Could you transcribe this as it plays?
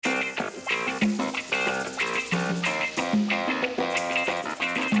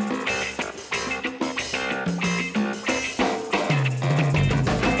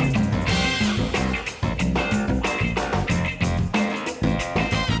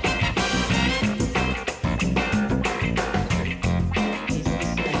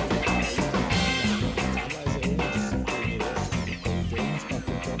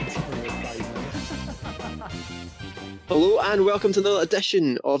and welcome to another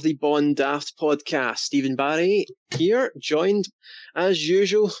edition of the Bond Daft podcast. Stephen Barry here, joined as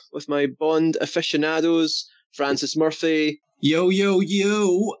usual with my Bond aficionados, Francis Murphy. Yo, yo,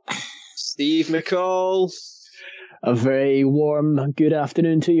 yo. Steve McCall. A very warm good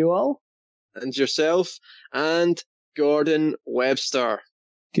afternoon to you all. And yourself, and Gordon Webster.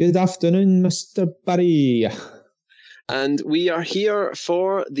 Good afternoon, Mr. Barry. And we are here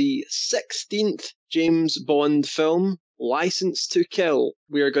for the 16th James Bond film, License to Kill.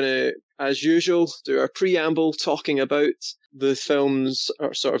 We are going to, as usual, do our preamble talking about the film's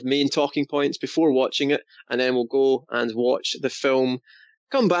sort of main talking points before watching it, and then we'll go and watch the film,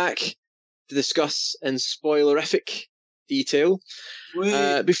 come back to discuss in spoilerific detail.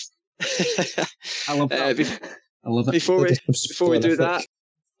 I love that. I love it. Before we do that,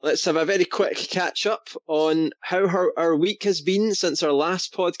 let's have a very quick catch up on how our week has been since our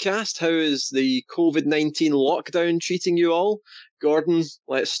last podcast. How is the COVID-19 lockdown treating you all? Gordon,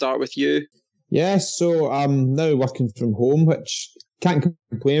 let's start with you. Yeah, so I'm now working from home, which can't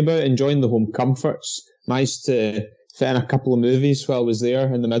complain about, enjoying the home comforts. Managed to fit in a couple of movies while I was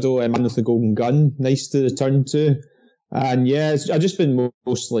there in the middle. Man with the Golden Gun, nice to return to. And yeah, I've just been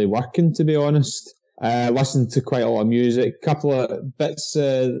mostly working, to be honest. Listened to quite a lot of music, a couple of bits,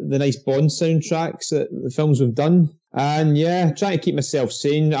 the nice Bond soundtracks that the films we've done. And yeah, trying to keep myself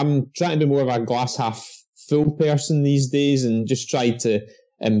sane. I'm trying to be more of a glass half full person these days and just try to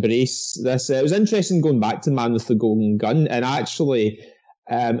embrace this. It was interesting going back to Man with the Golden Gun, and actually,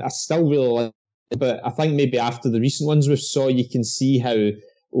 I still really like it, but I think maybe after the recent ones we saw, you can see how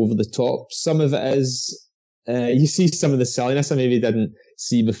over the top some of it is. You see some of the silliness I maybe didn't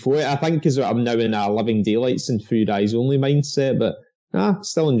see before. I think because I'm now in a Living Daylights and Through Your Eyes Only mindset, but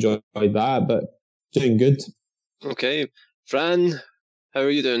still enjoyed that, but doing good. Okay. Fran, how are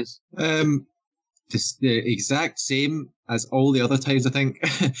you doing? The exact same as all the other times, I think.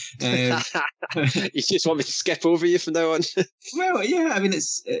 You just want me to skip over you from now on? Well, yeah, I mean,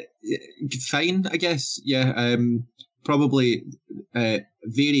 it's fine, I guess. Yeah, probably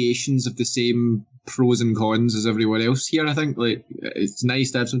variations of the same pros and cons as everyone else here, I think. Like, it's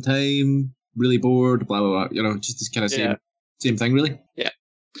nice to have some time, really bored, blah, blah, blah. You know, just this kind of same thing, really. Yeah.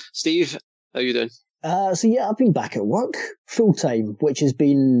 Steve, how are you doing? So yeah, I've been back at work full time, which has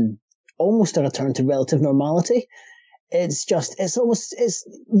been almost a return to relative normality. It's you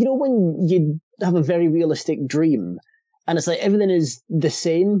know, when you have a very realistic dream and it's like everything is the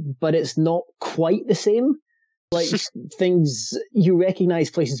same, but it's not quite the same. Like things, you recognise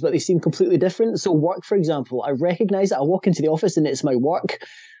places, but they seem completely different. So work, for example, I recognise that I walk into the office and it's my work,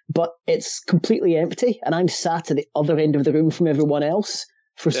 but it's completely empty and I'm sat at the other end of the room from everyone else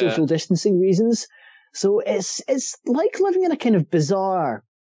for social distancing reasons. So it's like living in a kind of bizarre,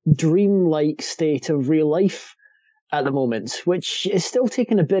 dream-like state of real life at the moment, which is still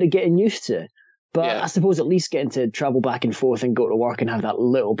taking a bit of getting used to. But I suppose at least getting to travel back and forth and go to work and have that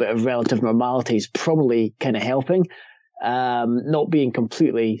little bit of relative normality is probably kind of helping. Not being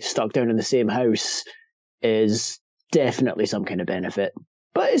completely stuck down in the same house is definitely some kind of benefit.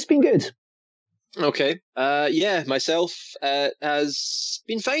 But it's been good. Okay. Myself has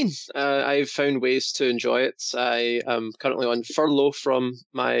been fine. I've found ways to enjoy it. I am currently on furlough from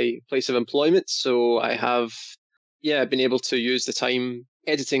my place of employment, so I have been able to use the time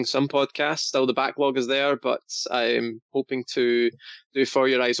editing some podcasts. Still the backlog is there, but I'm hoping to do For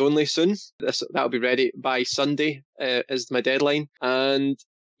Your Eyes Only soon. That'll be ready by Sunday is my deadline. And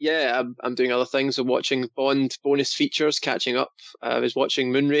yeah, I'm doing other things. I'm watching Bond bonus features, catching up. I was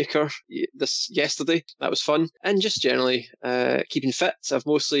watching Moonraker yesterday. That was fun. And just generally keeping fit. I've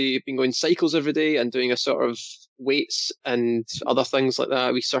mostly been going cycles every day and doing a sort of weights and other things like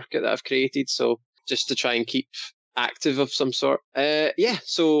that, a wee circuit that I've created. So just to try and keep active of some sort.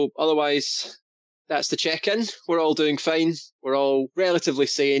 So otherwise, that's the check-in. We're all doing fine. We're all relatively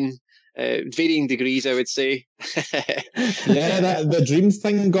sane. Varying degrees, I would say. Yeah, the dream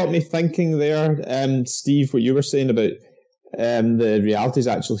thing got me thinking there. Steve, what you were saying about the reality is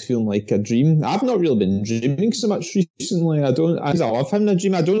actually feeling like a dream. I've not really been dreaming so much recently. I love having a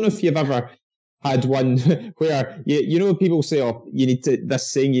dream. I don't know if you've ever had one where you know people say, oh, you need to,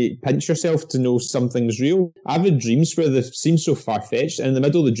 this saying, you pinch yourself to know something's real. I've had dreams where they seem so far-fetched, and in the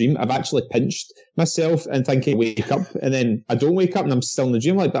middle of the dream I've actually pinched myself and thinking wake up, and then I don't wake up and I'm still in the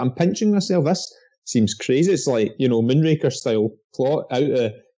dream, like, but I'm pinching myself. This seems crazy. It's like, you know, Moonraker style plot out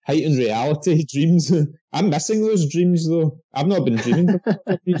of heightened reality dreams. I'm missing those dreams though. I've not been dreaming for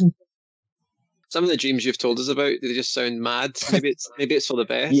some reason. Some of the dreams you've told us about, they just sound mad. Maybe it's for the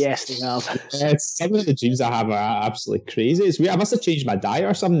best. Yes, they have. Some of the dreams I have are absolutely crazy. It's weird. I must have changed my diet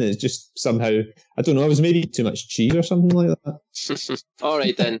or something. It's just somehow, I don't know, it was maybe too much cheese or something like that. All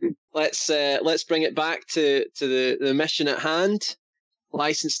right then, let's bring it back to the mission at hand.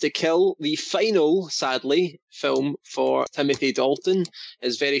 License to Kill, the final, sadly, film for Timothy Dalton.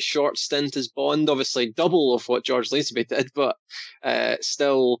 His very short stint as Bond, obviously double of what George Lazenby did, but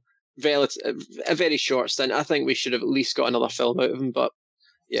still a very short stint. I think we should have at least got another film out of him, but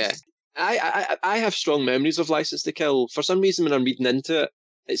yeah. I have strong memories of License to Kill. For some reason, when I'm reading into it,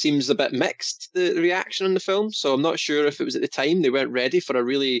 it seems a bit mixed, the reaction on the film, so I'm not sure if it was at the time they weren't ready for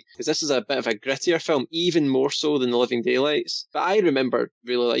because this is a bit of a grittier film, even more so than The Living Daylights. But I remember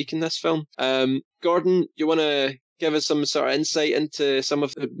really liking this film. Gordon, you want to give us some sort of insight into some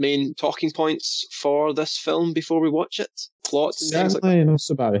of the main talking points for this film before we watch it? Plots and things like that? Certainly, not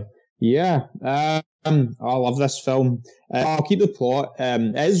so bad. Yeah, I love this film. I'll keep the plot.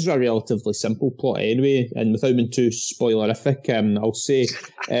 It is a relatively simple plot anyway, and without being too spoilerific, I'll say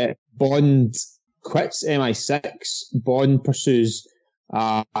Bond quits MI6. Bond pursues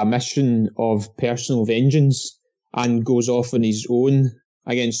a mission of personal vengeance and goes off on his own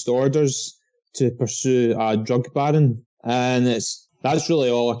against orders to pursue a drug baron. And that's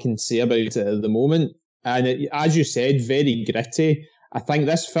really all I can say about it at the moment. And as you said, very gritty. I think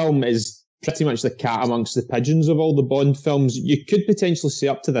this film is pretty much the cat amongst the pigeons of all the Bond films. You could potentially say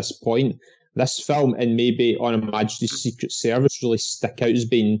up to this point, this film and maybe On Her Majesty's Secret Service really stick out as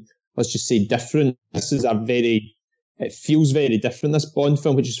being, let's just say, different. It feels very different, this Bond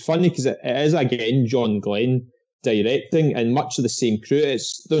film, which is funny because it is, again, John Glenn directing and much of the same crew.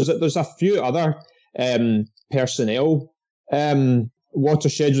 There's a few other personnel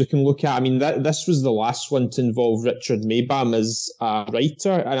watersheds we can look at. I mean, this was the last one to involve Richard Maybaum as a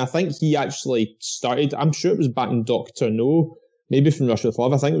writer, and I think he actually started, I'm sure it was back in Dr. No, maybe from Russia with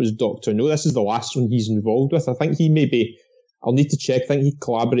Love, I think it was Dr. No. This is the last one he's involved with. I think I'll need to check, I think he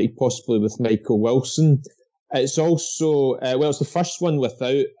collaborated possibly with Michael Wilson. It's also, it's the first one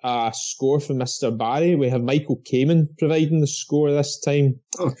without a score from Mr. Barry. We have Michael Kamen providing the score this time.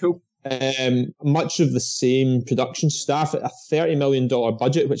 Oh, cool. Much of the same production staff at a $30 million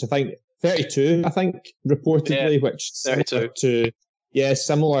budget, which I think 32, reportedly, which 32.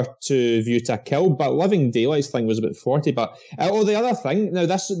 Similar to View to a Kill, but Living Daylights thing was about 40. But the other thing, now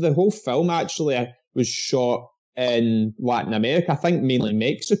the whole film actually was shot in Latin America, I think mainly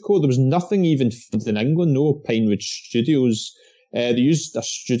Mexico. There was nothing even filmed in England, no Pinewood Studios. They used a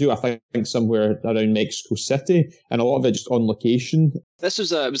studio, I think, somewhere around Mexico City, and a lot of it just on location. This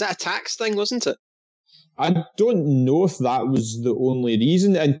was that a tax thing, wasn't it? I don't know if that was the only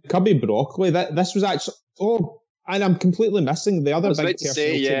reason. And Cubby Broccoli, this was actually... Oh, and I'm completely missing the other big... I was about to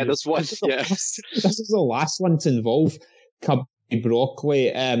say, there's one. This is the last one to involve Cubby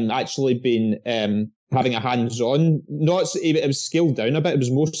Broccoli actually being... having a hands-on, it was scaled down a bit. It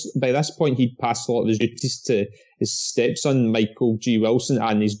was most, by this point, he'd passed a lot of his duties to his stepson, Michael G. Wilson,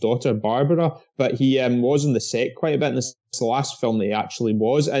 and his daughter, Barbara, but he was on the set quite a bit, and this is the last film that he actually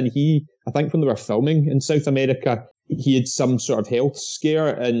was, and I think when they were filming in South America, he had some sort of health scare,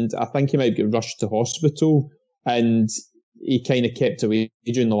 and I think he might get rushed to hospital, and he kind of kept away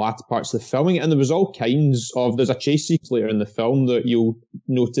during the latter parts of the filming. And there was all kinds of... There's a chase sequence later in the film that you'll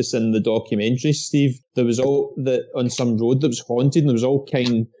notice in the documentary, Steve. There was on some road that was haunted, and there was all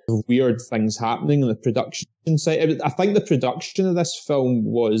kind of weird things happening on the production side. I think the production of this film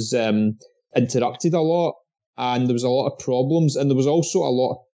was interrupted a lot, and there was a lot of problems. And there was also a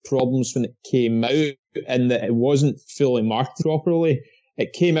lot of problems when it came out, in that it wasn't fully marketed properly.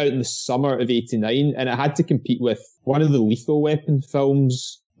 It came out in the summer of 89, and it had to compete with one of the Lethal Weapon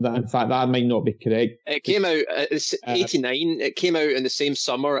films. That, in fact, that might not be correct. It came out 89. It came out in the same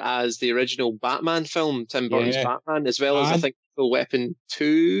summer as the original Batman film, Tim Burton's Batman, as well as I think Lethal Weapon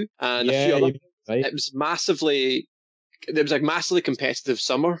 2 and a few other. Right. It was massively competitive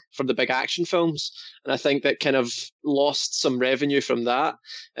summer for the big action films, and I think that kind of lost some revenue from that,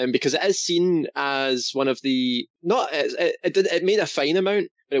 because it is seen as one of the it made a fine amount,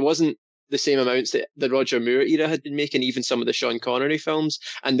 but it wasn't the same amounts that the Roger Moore era had been making, even some of the Sean Connery films.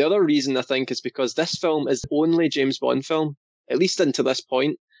 And the other reason, I think, is because this film is the only James Bond film, at least until this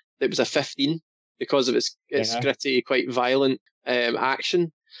point, that was a 15 because of its gritty, quite violent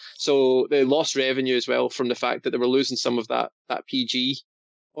action. So they lost revenue as well from the fact that they were losing some of that PG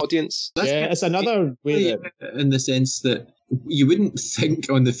audience. It's another way in the sense that you wouldn't think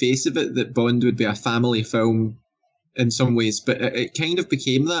on the face of it that Bond would be a family film in some ways, but it kind of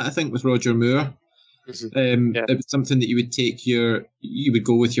became that, I think, with Roger Moore. It was something that you would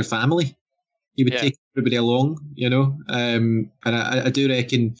go with your family. you would take everybody along, and I do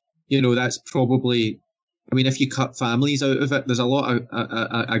reckon, that's probably, I mean, if you cut families out of it, there's a lot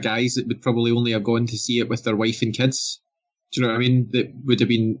of guys that would probably only have gone to see it with their wife and kids. Do you know what I mean? That would have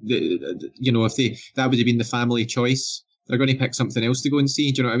been, if that would have been the family choice, they're going to pick something else to go and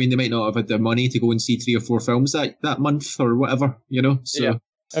see. Do you know what I mean? They might not have had the money to go and see 3 or 4 films that month or whatever, So yeah.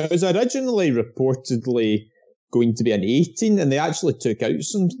 It was originally reportedly going to be an 18, and they actually took out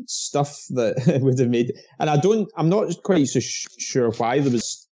some stuff that would have made. And I'm not quite so sure why there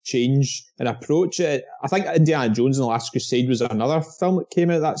was change in approach. I think Indiana Jones and the Last Crusade was another film that came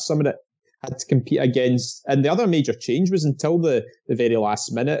out that summer that had to compete against. And the other major change was until the very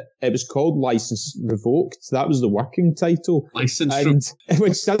last minute, it was called License Revoked. That was the working title. License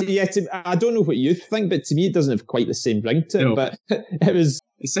Revoked. I don't know what you think, but to me it doesn't have quite the same ring to it. No. But it was...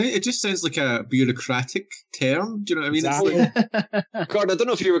 It just sounds like a bureaucratic term. Do you know what I mean? Exactly. Gordon, I don't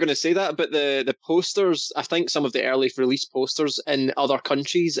know if you were going to say that, but the posters, I think some of the early release posters in other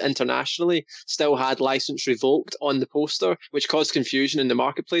countries internationally still had license revoked on the poster, which caused confusion in the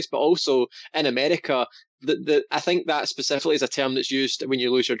marketplace. But also in America, I think that specifically is a term that's used when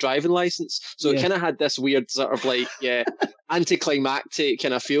you lose your driving license. So it kind of had this weird sort of anticlimactic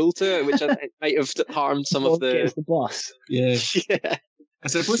kind of feel to it, which I think might have harmed some of the boss. Yeah. Yeah. I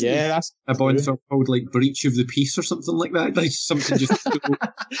suppose that's a Bond film called like Breach of the Peace or something like that. Like something just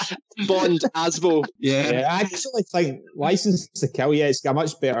Bond Asbo. Yeah, I actually think License to Kill, it's got a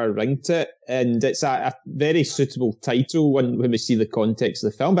much better ring to it, and it's a very suitable title when we see the context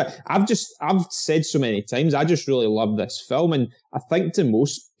of the film. But I've said so many times, I just really love this film, and I think to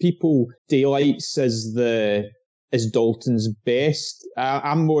most people, Daylights is Dalton's best.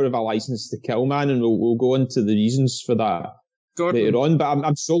 I'm more of a License to Kill man, and we'll go into the reasons for that Gordon, later on, but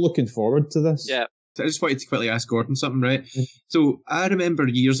I'm so looking forward to this. Yeah. So I just wanted to quickly ask Gordon something, right? So I remember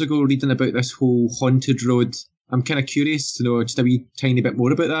years ago reading about this whole haunted road. I'm kind of curious to know just a wee tiny bit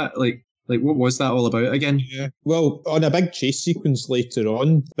more about that. Like what was that all about again? Yeah. Well, on a big chase sequence later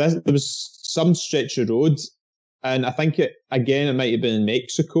on, there was some stretch of road, and I think it might have been in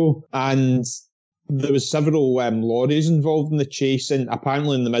Mexico, and there was several lorries involved in the chase, and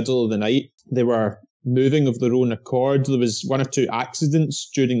apparently in the middle of the night, they were moving of their own accord. There was 1 or 2 accidents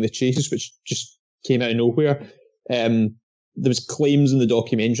during the chases, which just came out of nowhere. There was claims in the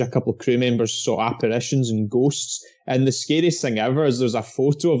documentary a couple of crew members saw apparitions and ghosts. And the scariest thing ever is there's a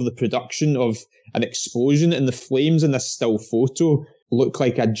photo of the production of an explosion, and the flames in this still photo look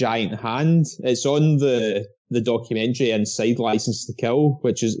like a giant hand. It's on the documentary inside License to Kill,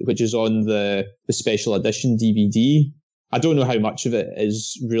 which is on the special edition DVD. I don't know how much of it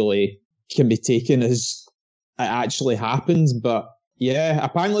is really can be taken as it actually happens, but yeah,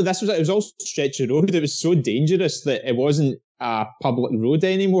 apparently it was also a stretch of road. It was so dangerous that it wasn't a public road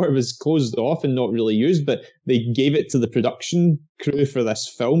anymore. It was closed off and not really used, but they gave it to the production crew for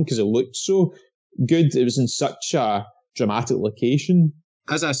this film because it looked so good. It was in such a dramatic location.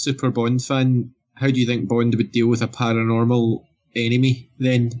 As a super Bond fan, how do you think Bond would deal with a paranormal enemy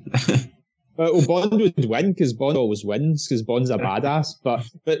then? Well, Bond would win because Bond always wins because Bond's a badass.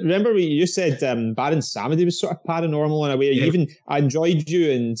 But remember, you said Baron Samedi was sort of paranormal in a way. Yeah. I enjoyed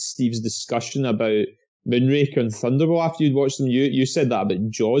you and Steve's discussion about Moonraker and Thunderball after you'd watched them. You said that about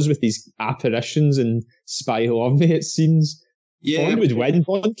Jaws with these apparitions and Spy Who Loved Me, it seems. Yeah. Bond would win.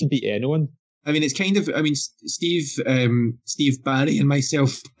 Bond can beat anyone. I mean, it's kind of, Steve Barry and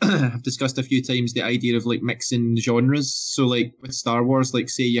myself have discussed a few times the idea of like mixing genres. So like with Star Wars, like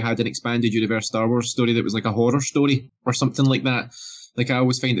say you had an expanded universe Star Wars story that was like a horror story or something like that. Like I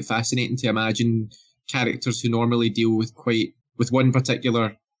always find it fascinating to imagine characters who normally deal with one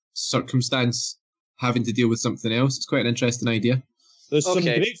particular circumstance having to deal with something else. It's quite an interesting idea. There's some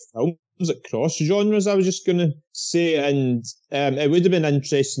great films that cross genres, I was just going to say, and it would have been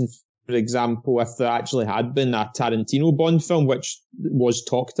interesting, for example, if there actually had been a Tarantino Bond film, which was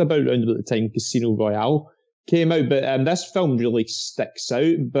talked about around about the time Casino Royale came out. But this film really sticks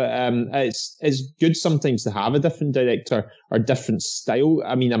out. But it's good sometimes to have a different director or different style.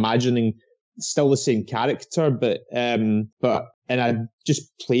 I mean, imagining still the same character, but in a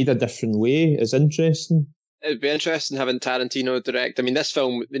just played a different way is interesting. It'd be interesting having Tarantino direct. I mean, this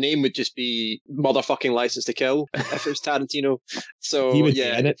film, the name would just be motherfucking License to Kill if it was Tarantino. So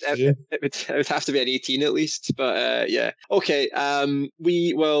yeah, it would have to be an 18 at least. But yeah, okay.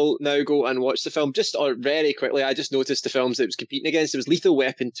 We will now go and watch the film. Just very quickly, I just noticed the films that it was competing against. It was Lethal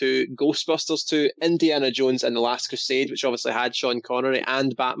Weapon 2, Ghostbusters 2, Indiana Jones and the Last Crusade, which obviously had Sean Connery,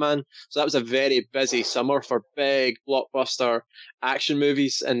 and Batman. So that was a very busy summer for big blockbuster action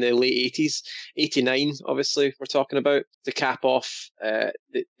movies in the late 80s. 89, obviously obviously, we're talking about, to cap off the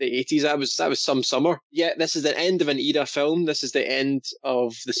 80s. That was some summer. Yeah, this is the end of an era film. This is the end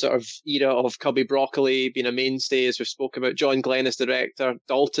of the sort of era of Cubby Broccoli being a mainstay, as we've spoken about. John Glenn as director,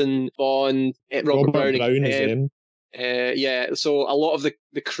 Dalton, Bond, Robert Brown Browning. as him. So a lot of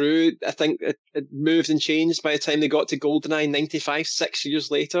the crew, I think, it moved and changed by the time they got to GoldenEye 95, 6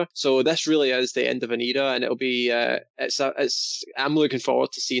 years later. So this really is the end of an era, and it'll be I'm looking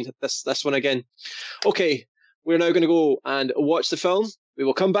forward to seeing this one again. Okay, we're now going to go and watch the film. We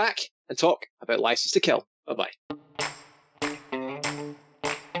will come back and talk about License to Kill. Bye bye.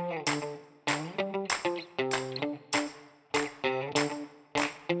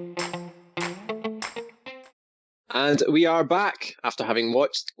 And we are back after having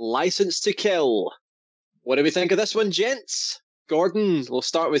watched License to Kill. What do we think of this one, gents? Gordon, we'll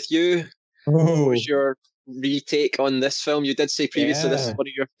start with you. What was your retake on this film? You did say previously this is one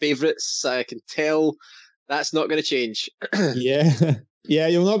of your favourites. I can tell that's not going to change. Yeah,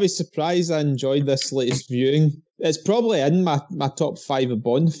 you'll not be surprised I enjoyed this latest viewing. It's probably in my top 5 of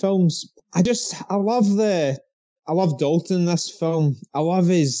Bond films. I love Dalton in this film. I love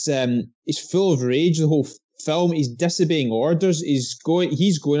he's full of rage the whole film. He's disobeying orders. He's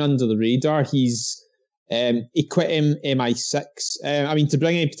going under the radar. He quit MI6. To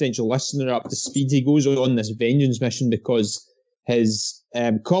bring any potential listener up to speed, he goes on this vengeance mission because his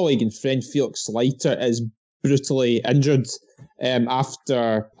colleague and friend Felix Leiter is brutally injured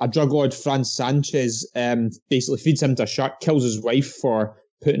after a drug lord, Franz Sanchez, basically feeds him to a shark, kills his wife for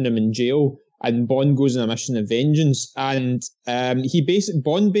putting him in jail. And Bond goes on a mission of vengeance, and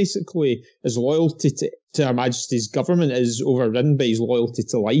Bond basically his loyalty to Her Majesty's government is overridden by his loyalty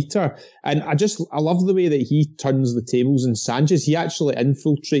to Leiter. And I love the way that he turns the tables in Sanchez. He actually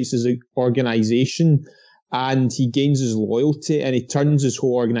infiltrates his organisation, and he gains his loyalty, and he turns his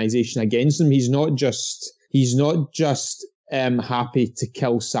whole organisation against him. He's not just happy to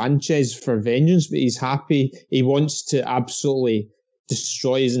kill Sanchez for vengeance, but he's happy. He wants to absolutely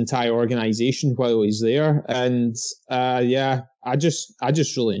destroy his entire organisation while he's there, and I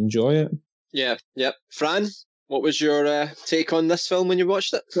just really enjoy it. Yeah. Fran, what was your take on this film when you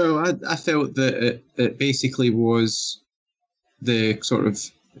watched it? Well, I felt that it basically was the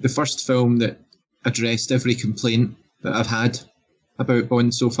first film that addressed every complaint that I've had about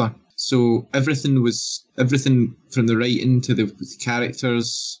Bond so far. So everything from the writing to the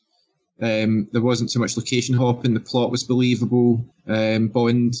characters. There wasn't so much location hopping. The plot was believable.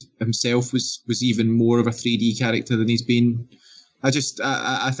 Bond himself was even more of a 3D character than he's been.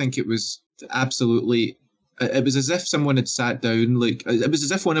 I think it was absolutely. It was as if someone had sat down. It was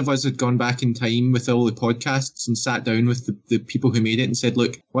as if one of us had gone back in time with all the podcasts and sat down with the people who made it and said,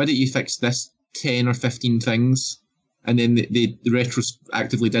 "Look, why don't you fix this 10 or 15 things?" And then they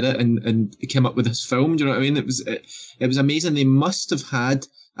retroactively did it and came up with this film. Do you know what I mean? It was amazing. They must have had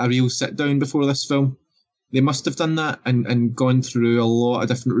a real sit down before this film. They must have done that and gone through a lot of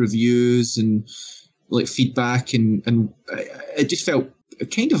different reviews and feedback, and it just felt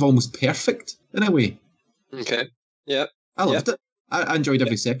kind of almost perfect in a way. Okay. Yeah. I loved it. I enjoyed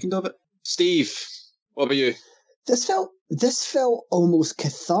every second of it. Steve, what about you? This felt almost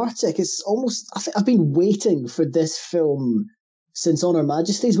cathartic. It's almost, I think I've been waiting for this film since On Her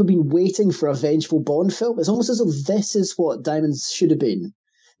Majesty's. We've been waiting for a vengeful Bond film. It's almost as though this is what Diamonds should have been.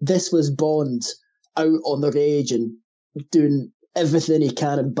 This was Bond out on the rage and doing everything he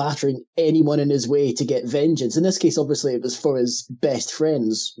can and battering anyone in his way to get vengeance. In this case, obviously, it was for his best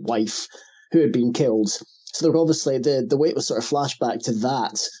friend's wife who had been killed. So there were obviously, the way it was sort of flashback to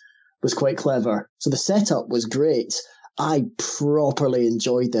that was quite clever. So the setup was great. I properly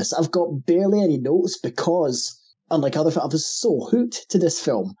enjoyed this. I've got barely any notes because, unlike other films, I was so hooked to this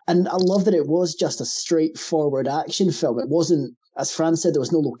film. And I love that it was just a straightforward action film. It wasn't, as Fran said, there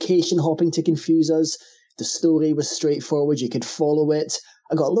was no location hopping to confuse us. The story was straightforward. You could follow it.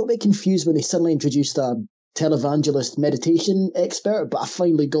 I got a little bit confused when they suddenly introduced a televangelist meditation expert, but I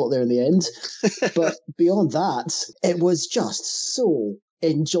finally got there in the end. But beyond that, it was just so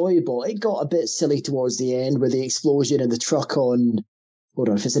enjoyable. It got a bit silly towards the end with the explosion and the truck on, hold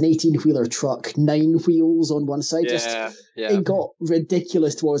on, if it's an 18-wheeler truck, 9 wheels on one side. It got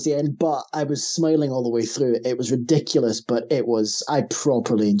ridiculous towards the end, but I was smiling all the way through it. It was ridiculous, but I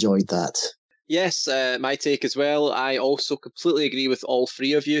properly enjoyed that. Yes, my take as well. I also completely agree with all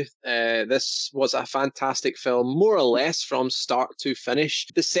three of you. This was a fantastic film, more or less from start to finish.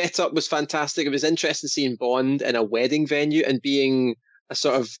 The setup was fantastic. It was interesting seeing Bond in a wedding venue and being a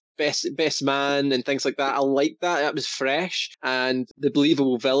sort of best man and things like that. I like that. That was fresh, and the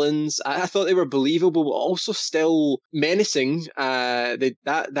believable villains. I thought they were believable, but also still menacing.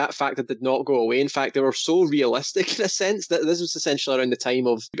 That factor did not go away. In fact, they were so realistic in a sense that this was essentially around the time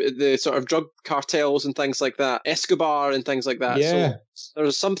of the sort of drug cartels and things like that, Escobar and things like that. Yeah. So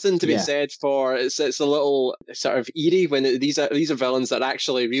there's something to be said for it's a little sort of eerie when these are villains that are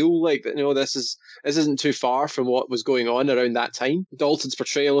actually real. Like, you know, this isn't too far from what was going on around that time. Dalton's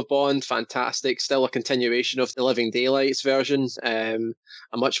portrayal of Bond, fantastic. Still a continuation of the Living Daylights version. A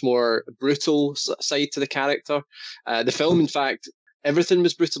much more brutal side to the character. The film, in fact, everything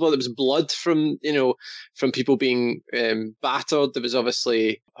was brutal. There was blood from people being battered. There was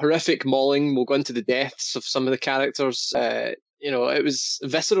obviously horrific mauling. We'll go into the deaths of some of the characters. It was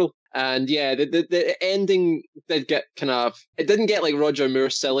visceral. And yeah, the ending did get it didn't get like Roger Moore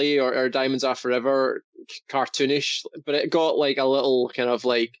silly or Diamonds Are Forever cartoonish, but it got like a little kind of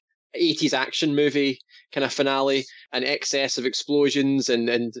like 80s action movie kind of finale, an excess of explosions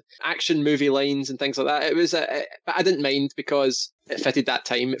and action movie lines and things like that. It was, but I didn't mind because it fitted that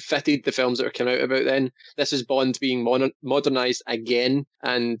time. It fitted the films that were coming out about then. This is Bond being modernized again,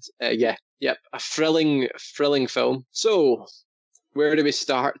 and a thrilling film. So, where do we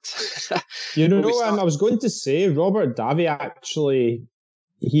start? I was going to say Robert Davi actually,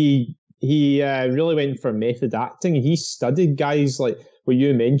 he really went for method acting. He studied guys like what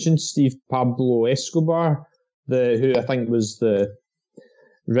you mentioned, Steve, Pablo Escobar, who I think was the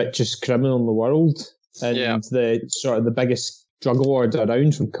richest criminal in the world and the sort of the biggest drug lord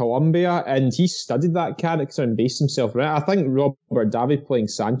around from Colombia, and he studied that character and based himself around it. I think Robert Davi playing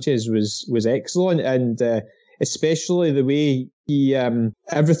Sanchez was excellent, and especially the way he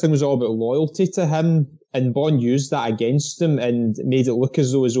everything was all about loyalty to him, and Bond used that against him and made it look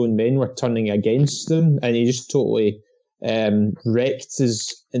as though his own men were turning against him, and he just totally wrecked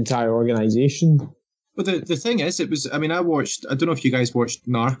his entire organisation. But the thing is, I don't know if you guys watched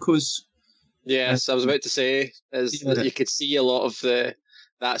Narcos. Yes, I was about to say, that you could see a lot of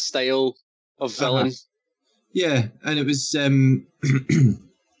that style of villain. Yeah, and it was, I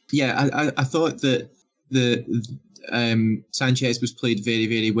thought that Sanchez was played very,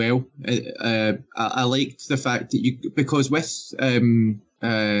 very well. I liked the fact that because with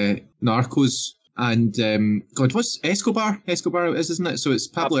Narcos and what's Escobar? Escobar is, isn't it? So it's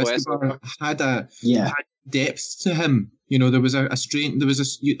Pablo Escobar had depth to him. You know, there was a strength. There was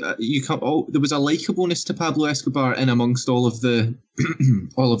there was a likableness to Pablo Escobar in amongst all of the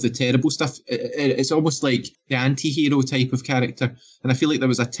all of the terrible stuff. It's almost like the anti-hero type of character, and I feel like there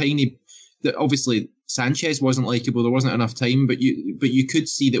was a tiny. That obviously Sanchez wasn't likable. There wasn't enough time, but you could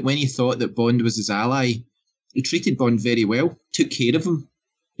see that when he thought that Bond was his ally, he treated Bond very well, took care of him,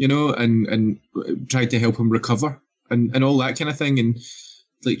 you know, and tried to help him recover and all that kind of thing, and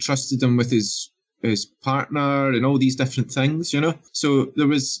like trusted him with his partner and all these different things, you know. So there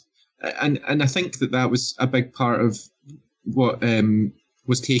was, and I think that was a big part of what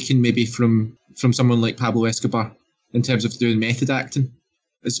was taken maybe from someone like Pablo Escobar in terms of doing method acting.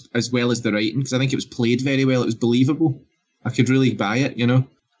 As well as the writing, because I think it was played very well. It was believable. I could really buy it, you know.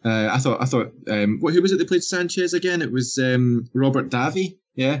 I thought. Who was it that played Sanchez again? It was Robert Davi.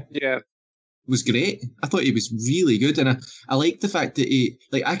 Yeah. It was great. I thought he was really good, and I liked the fact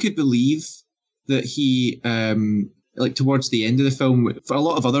that I could believe that he towards the end of the film, for a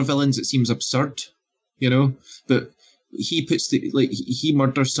lot of other villains, it seems absurd, you know, but he puts he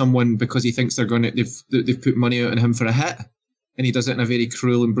murders someone because he thinks they've put money out on him for a hit. And he does it in a very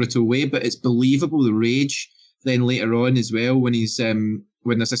cruel and brutal way, but it's believable, the rage. Then later on as well, when he's when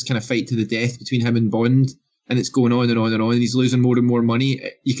there's this kind of fight to the death between him and Bond, and it's going on and on and on, and he's losing more and more money,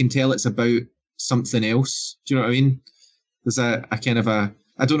 you can tell it's about something else. Do you know what I mean? There's a kind of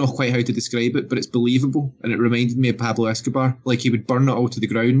I don't know quite how to describe it, but it's believable, and it reminded me of Pablo Escobar. Like he would burn it all to the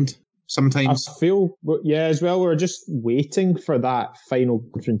ground sometimes. I feel, as well, we're just waiting for that final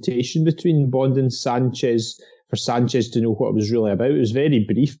confrontation between Bond and Sanchez, for Sanchez to know what it was really about. It was very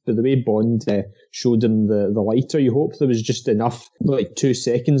brief, but the way Bond showed him the lighter, you hope there was just enough, like 2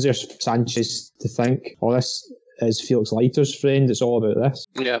 seconds there for Sanchez to think, oh, this is Felix Leiter's friend, it's all about this.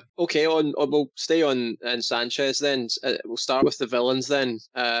 Yeah. Okay, we'll stay on Sanchez then. We'll start with the villains then.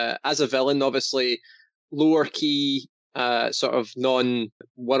 As a villain, obviously, lower key, sort of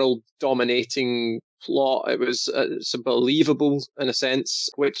non-world dominating plot. It was believable in a sense,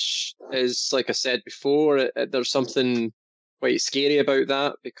 which is, like I said before, there's something quite scary about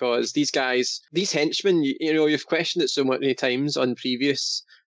that, because these henchmen, you know, you've questioned it so many times on previous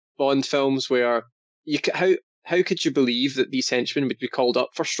Bond films where how how could you believe that these henchmen would be called up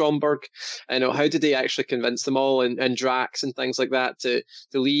for Stromberg? And how did they actually convince them all, and Drax and things like that, to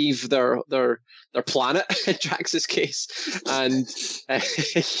leave their planet in Drax's case? And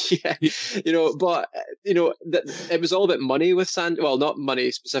but it was all about money with well, not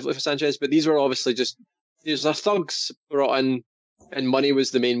money specifically for Sanchez, but these were obviously just these are thugs brought in. And money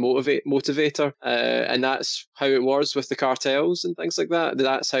was the main motivator, and that's how it was with the cartels and things like that.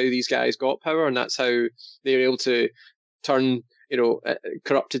 That's how these guys got power, and that's how they were able to turn,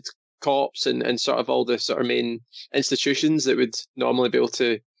 corrupted cops and sort of all the sort of main institutions that would normally be able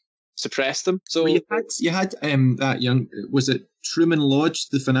to suppress them. So you had that young, was it Truman Lodge,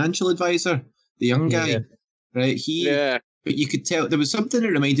 the financial advisor, the young guy, right? But you could tell there was something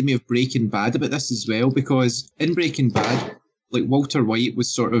that reminded me of Breaking Bad about this as well, because in Breaking Bad, like Walter White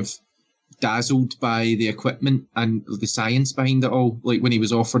was sort of dazzled by the equipment and the science behind it all. Like when he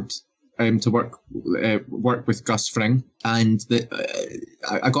was offered to work with Gus Fring, and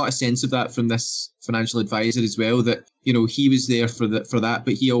I got a sense of that from this financial advisor as well. That he was there for that,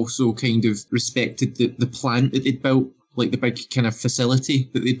 but he also kind of respected the plant that they'd built, like the big kind of facility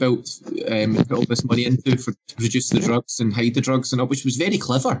that they built, put all this money into to produce the drugs and hide the drugs and all, which was very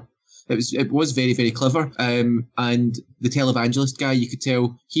clever. It was very, very clever. And the televangelist guy, you could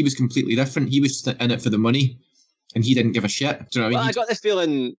tell he was completely different. He was in it for the money, and he didn't give a shit. Do you know what I mean? I got the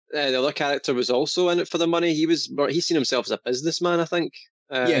feeling the other character was also in it for the money. He's seen himself as a businessman, I think.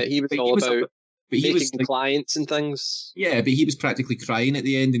 He was all about making clients and things. Yeah, but he was practically crying at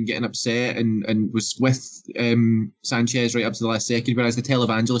the end and getting upset, and was with Sanchez right up to the last second, whereas the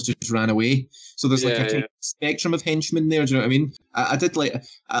televangelist just ran away. So there's like a kind of spectrum of henchmen there. Do you know what I mean? I did like.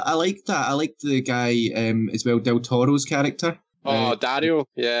 I liked that. I liked the guy as well, Del Toro's character. Dario,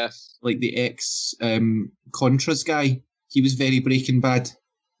 yeah, like the ex Contras guy. He was very Breaking Bad.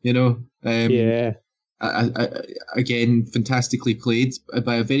 Again, fantastically played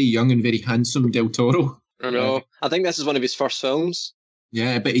by a very young and very handsome Del Toro. I know. I think this is one of his first films.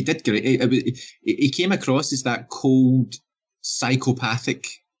 Yeah, but he did great. He came across as that cold, psychopathic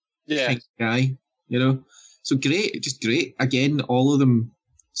kind of guy, So great, just great. Again, all of them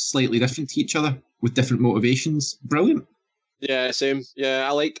slightly different to each other with different motivations. Brilliant. Yeah, same. Yeah,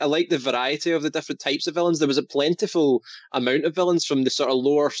 I like the variety of the different types of villains. There was a plentiful amount of villains, from the sort of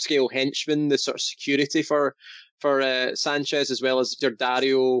lower scale henchmen, the sort of security for Sanchez, as well as your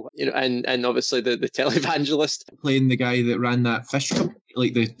Dario, and obviously the televangelist. Playing the guy that ran that fish company,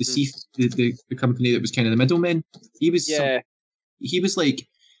 like the company that was kind of the middleman. He was he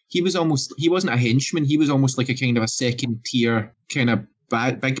wasn't a henchman. He was almost like a kind of a second tier kind of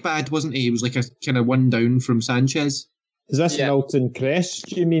big bad, wasn't he? He was like a kind of one down from Sanchez. Is this Milton Crest?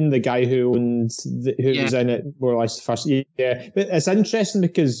 Do you mean the guy who was in it more or less the first? Yeah, but it's interesting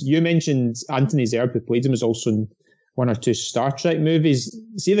because you mentioned Anthony Zerbe, who played him, was also in one or two Star Trek movies.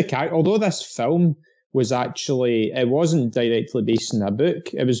 See the character, although this film was actually, it wasn't directly based on a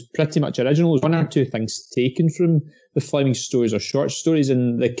book. It was pretty much original. There was one or two things taken from the Fleming stories or short stories,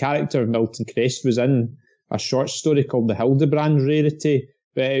 and the character of Milton Crest was in a short story called The Hildebrand Rarity.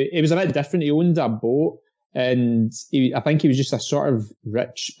 But it was a bit different. He owned a boat. And I think he was just a sort of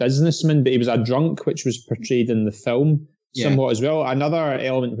rich businessman, but he was a drunk, which was portrayed in the film somewhat as well. Another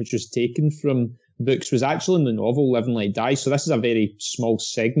element which was taken from books was actually in the novel Live and Let Die. So this is a very small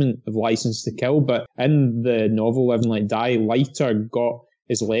segment of License to Kill, but in the novel Live and Let Die, Leiter got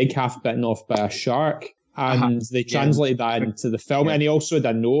his leg half bitten off by a shark. And they translated that into the film. And he also had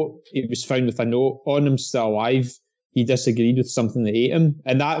a note. He was found with a note on him, still alive. He disagreed with something that ate him.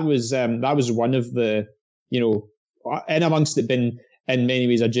 And that was one of the, in amongst it being in many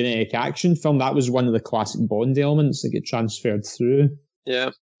ways a genetic action film, that was one of the classic Bond elements that get transferred through. Yeah,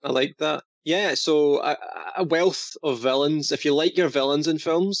 I like that. Yeah, so a wealth of villains. If you like your villains in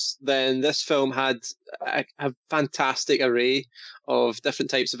films, then this film had a fantastic array of different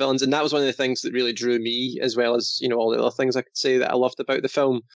types of villains, and that was one of the things that really drew me, as well as all the other things I could say that I loved about the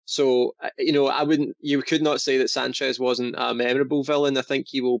film. So you could not say that Sanchez wasn't a memorable villain. I think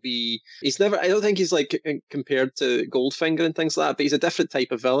he will be. I don't think he's like compared to Goldfinger and things like that, but he's a different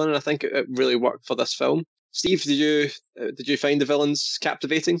type of villain, and I think it really worked for this film. Steve, did you find the villains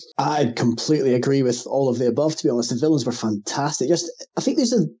captivating? I completely agree with all of the above, to be honest. The villains were fantastic. I think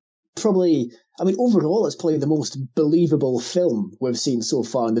these are probably, overall, it's probably the most believable film we've seen so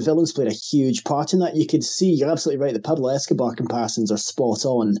far, and the villains played a huge part in that. You could see, you're absolutely right, the Pablo Escobar comparisons are spot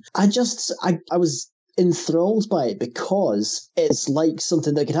on. I was enthralled by it because it's like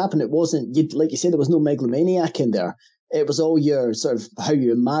something that could happen. It wasn't, like you said, there was no megalomaniac in there. It was all your sort of how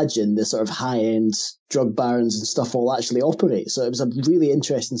you imagine the sort of high-end drug barons and stuff all actually operate. So it was a really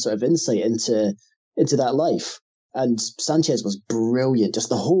interesting sort of insight into into that life. And Sanchez was brilliant, just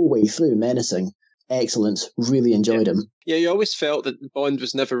the whole way through, menacing. Excellent. Really enjoyed him. Yeah, you always felt that Bond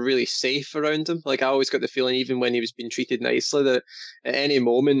was never really safe around him. Like, I always got the feeling, even when he was being treated nicely, that at any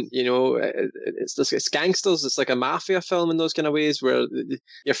moment, it's gangsters. It's like a mafia film in those kind of ways, where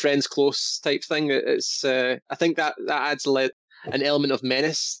your friend's close type thing. It's I think that adds an element of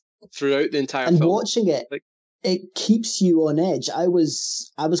menace throughout the entire film. And watching it, it keeps you on edge. I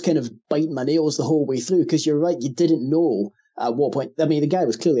was kind of biting my nails the whole way through, because you're right, you didn't know at what point. I mean, the guy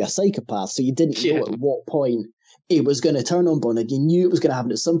was clearly a psychopath, so you didn't know at what point he was going to turn on Bond. You knew it was going to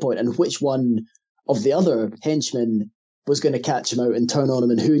happen at some point, and which one of the other henchmen was going to catch him out and turn on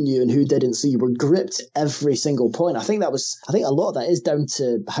him, and who knew and who didn't. So you were gripped every single point. I think a lot of that is down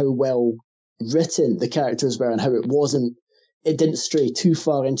to how well written the characters were, and how it didn't stray too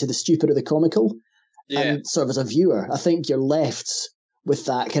far into the stupid or the comical. Yeah. And sort of as a viewer, I think you're left with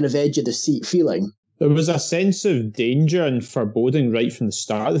that kind of edge of the seat feeling. There was a sense of danger and foreboding right from the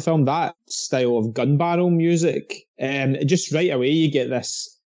start of the film. That style of gun barrel music, just right away you get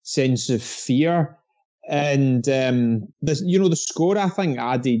this sense of fear. And the score, I think,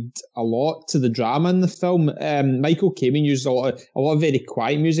 added a lot to the drama in the film. Michael Kamen used a lot of very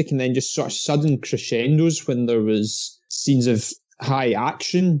quiet music, and then just sort of sudden crescendos when there was scenes of high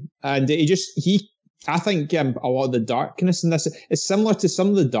action. And I think a lot of the darkness in this is similar to some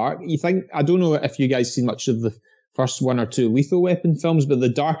of the dark. I don't know if you guys seen much of the first one or two Lethal Weapon films, but the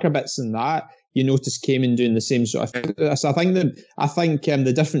darker bits in that, you notice Kamen doing the same sort of thing. So I think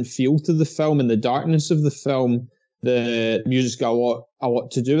the different feel to the film and the darkness of the film, the music's got a lot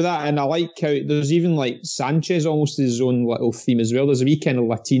to do with that. And I like how there's even like Sanchez almost his own little theme as well. There's a wee kind of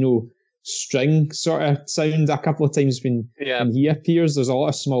Latino string sort of sound a couple of times when he appears. There's a lot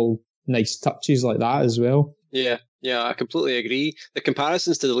of small nice touches like that as well. Yeah, I completely agree. The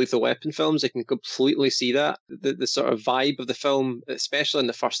comparisons to the Lethal Weapon films, I can completely see that. The sort of vibe of the film, especially in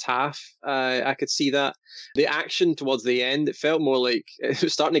the first half, I could see that. The action towards the end, it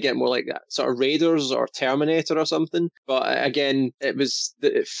was starting to get more like that sort of Raiders or Terminator or something. But again,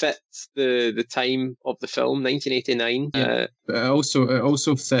 it fit the time of the film, 1989. Yeah. But it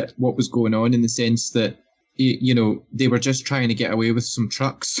also fit what was going on, in the sense that, they were just trying to get away with some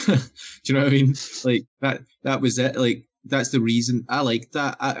trucks. Do you know what I mean? Like that was it. Like, that's the reason I like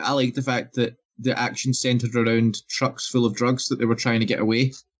that. I like the fact that the action centered around trucks full of drugs that they were trying to get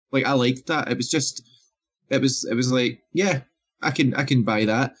away. Like, I liked that. It was like, yeah, I can buy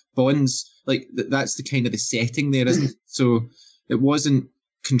that. Bond's like, that's the kind of the setting there, isn't it? So it wasn't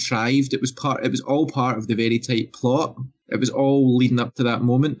contrived. It was all part of the very tight plot. It was all leading up to that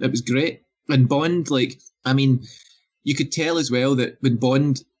moment. It was great. And Bond, you could tell as well that when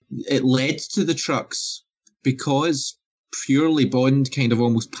Bond, it led to the trucks because purely Bond kind of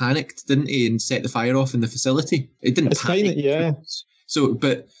almost panicked, didn't he, and set the fire off in the facility. It didn't panic. Yeah. So,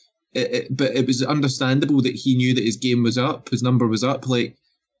 but it was understandable that he knew that his game was up, his number was up. Like,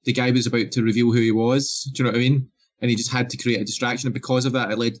 the guy was about to reveal who he was. Do you know what I mean? And he just had to create a distraction, and because of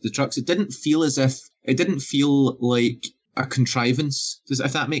that, it led to the trucks. It didn't feel like a contrivance,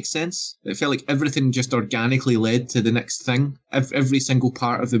 if that makes sense. It felt like everything just organically led to the next thing. Every single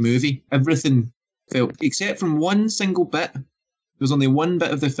part of the movie, everything felt, except from one single bit. There was only one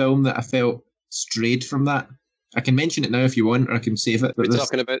bit of the film that I felt strayed from that. I can mention it now if you want, or I can save it. We're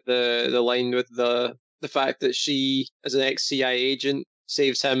talking about the line with the fact that she, as an ex-CIA agent,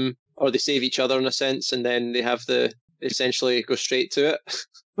 saves him, or they save each other in a sense, and then they have to essentially go straight to it.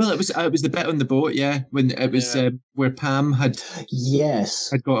 Well, it was the bit on the boat, yeah, when it was where Pam had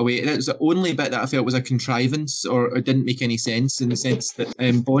got away. It was the only bit that I felt was a contrivance, or it didn't make any sense, in the sense that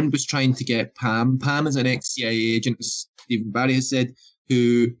Bond was trying to get Pam. Pam is an ex-CIA agent, as Stephen Barry has said,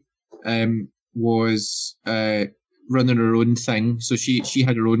 who was running her own thing. So she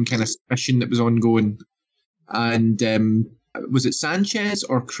had her own kind of mission that was ongoing. And was it Sanchez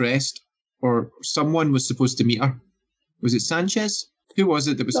or Crest, or someone was supposed to meet her? Was it Sanchez? Who was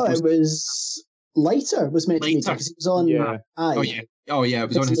it that was supposed to... No, it was Leiter was meant to meet her, because it was on... Yeah. Oh, yeah, it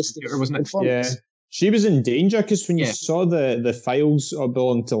was on his computer, wasn't it? Yeah. She was in danger, because when you saw the files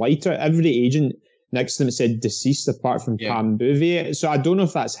belonged to Leiter, every agent next to them said deceased apart from Pam Bouvier. So I don't know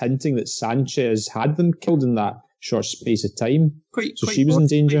if that's hinting that Sanchez had them killed in that short space of time. So she was in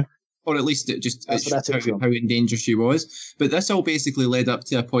danger. Or at least it just how in danger she was. But this all basically led up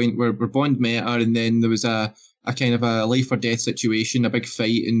to a point where Bond met her, and then there was a kind of a life or death situation, a big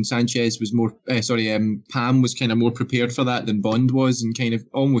fight, and Sanchez was Pam was kind of more prepared for that than Bond was, and kind of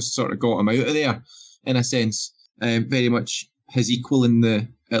almost sort of got him out of there, in a sense. Very much his equal in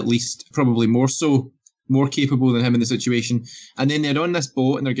at least probably more so more capable than him in the situation. And then they're on this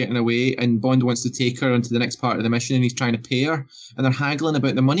boat and they're getting away, and Bond wants to take her onto the next part of the mission, and he's trying to pay her, and they're haggling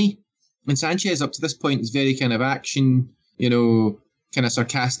about the money. And Sanchez, up to this point, is very kind of action, kind of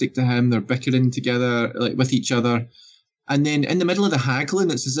sarcastic to him. They're bickering together, like with each other. And then in the middle of the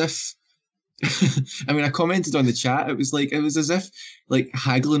haggling, it's as if, I mean, I commented on the chat, it was as if like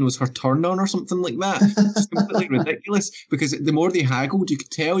haggling was her turn on or something like that. It's completely ridiculous, because the more they haggled, you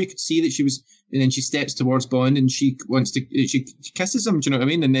could see that she was, and then she steps towards Bond and she kisses him, do you know what I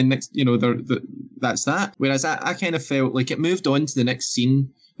mean? And then next, that's that. Whereas I kind of felt like it moved on to the next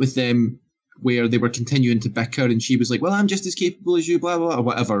scene with them, where they were continuing to bicker, and she was like, well, I'm just as capable as you, blah, blah, or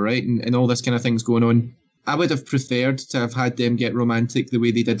whatever, right? And all this kind of thing's going on. I would have preferred to have had them get romantic the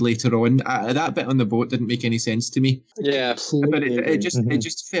way they did later on. That bit on the boat didn't make any sense to me. Yeah, but it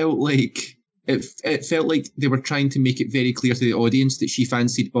just felt like it felt like they were trying to make it very clear to the audience that she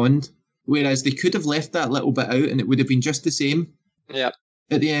fancied Bond, whereas they could have left that little bit out and it would have been just the same. Yeah,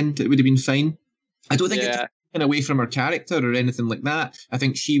 at the end it would have been fine. I don't think it took away from her character or anything like that. I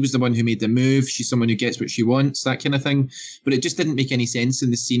think she was the one who made the move. She's someone who gets what she wants, that kind of thing. But it just didn't make any sense in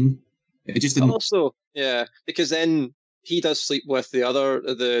the scene. It just didn't. Also, yeah, because then he does sleep with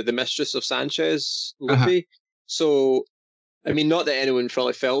the mistress of Sanchez, Luffy. So, I mean, not that anyone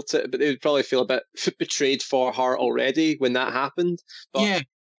probably felt it, but they would probably feel a bit betrayed for her already when that happened. But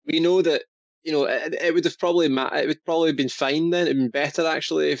we know that, it would have probably been fine then. It'd been better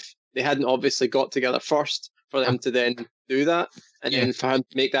actually if they hadn't obviously got together first, for them to then do that, and then for him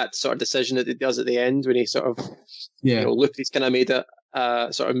to make that sort of decision that he does at the end when he sort of, Luffy's kind of made a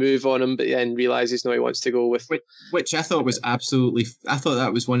sort of move on him, but then realizes he wants to go with, which I thought was absolutely. I thought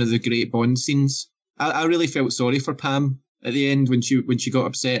that was one of the great Bond scenes. I really felt sorry for Pam at the end when she got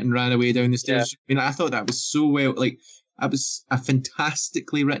upset and ran away down the stairs. I mean, I thought that was so well. Like, that was a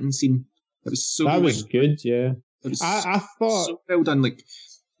fantastically written scene. It was so. That was good. Yeah, I thought so well done. Like,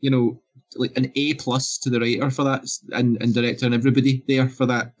 like an A+ to the writer for that, and director and everybody there for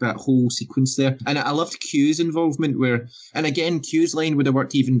that whole sequence there. And I loved Q's involvement and again, Q's line would have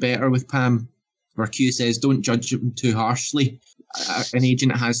worked even better with Pam, where Q says, don't judge him too harshly. An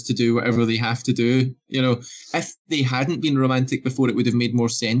agent has to do whatever they have to do. If they hadn't been romantic before, it would have made more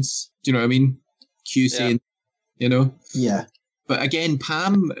sense. Do you know what I mean? Q saying, Yeah. But again,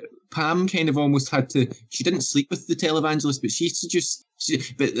 Pam kind of almost had to. She didn't sleep with the televangelist, but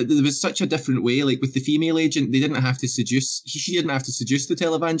but there was such a different way. Like with the female agent, they didn't have to seduce. She didn't have to seduce the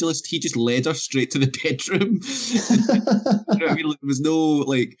televangelist. He just led her straight to the bedroom. You know what I mean? There was no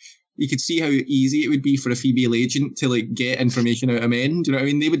like. You could see how easy it would be for a female agent to like get information out of men. Do you know what I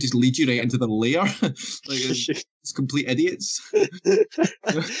mean? They would just lead you right into their lair. It's complete idiots.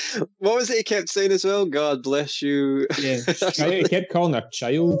 What was it he kept saying as well? God bless you. Yeah. He kept calling her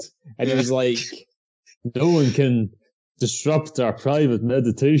child, and he was like, no one can disrupt our private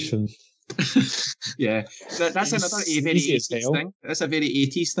meditation. Yeah, that's another very 80s thing. That's a very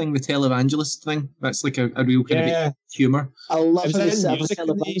 80s thing, the televangelist thing. That's like a real kind of humour. I love how they set up a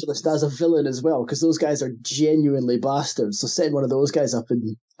televangelist as a villain as well, because those guys are genuinely bastards. So setting one of those guys up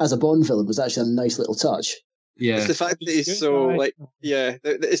as a Bond villain was actually a nice little touch. Yeah, it's the fact that he's so like,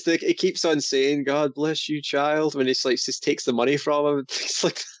 it's like he keeps on saying "God bless you, child" when he's like just takes the money from him and things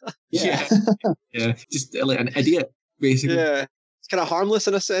like that. Yeah, just like an idiot, basically. Yeah. Kind of harmless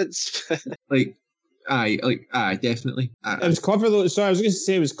in a sense. Aye, definitely. It was clever though. So I was going to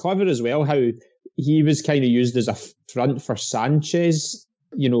say it was clever as well how he was kind of used as a front for Sanchez.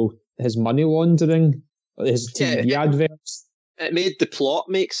 His money laundering, his TV adverts. It made the plot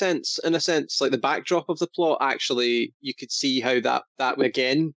make sense in a sense. Like the backdrop of the plot, actually, you could see how that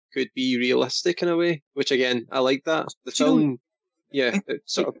again could be realistic in a way. Which again, I like that. The film, it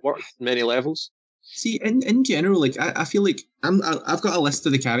sort of worked on many levels. See, in general, like I feel like I've got a list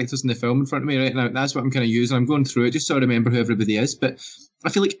of the characters in the film in front of me right now. That's what I'm kind of using. I'm going through it just so I remember who everybody is. But I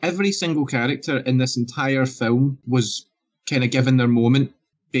feel like every single character in this entire film was kind of given their moment,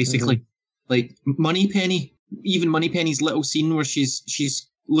 basically. Mm-hmm. Like Moneypenny, even Moneypenny's little scene where she's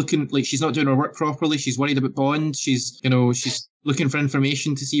looking like she's not doing her work properly. She's worried about Bond. She's looking for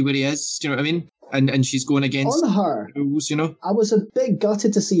information to see where he is. Do you know what I mean? And she's going against on her rules, I was a bit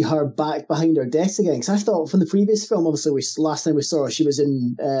gutted to see her back behind her desk again, because I thought from the previous film, obviously, last time we saw her, she was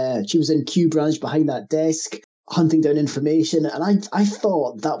in Q Branch behind that desk, hunting down information, and I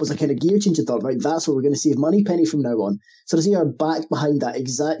thought that was a kind of gear change. I thought, right, that's where we're going to see Moneypenny from now on. So to see her back behind that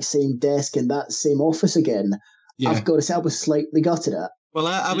exact same desk in that same office again, I've got to say I was slightly gutted at. Well,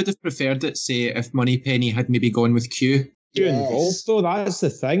 I would have preferred it, say, if Moneypenny had maybe gone with Q. Involved though, that's the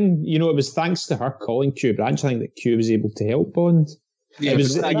thing. It was thanks to her calling Q Branch, I think, that Q was able to help Bond. Yeah, It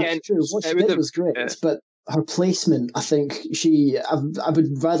was That's again, true. What she it would did have- was great, yeah. but her placement, I think I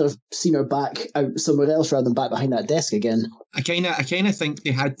would rather have seen her back out somewhere else rather than back behind that desk again. I kind of think they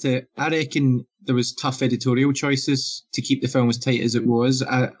had to. I reckon there was tough editorial choices to keep the film as tight as it was.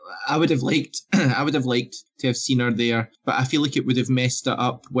 I would have liked I would have liked to have seen her there, but I feel like it would have messed it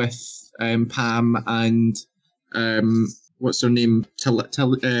up with Pam and what's her name? Loopy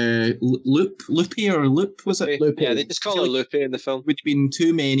or Loop, was it? Loopy. Yeah, they just call her Loopy in the film. Would have been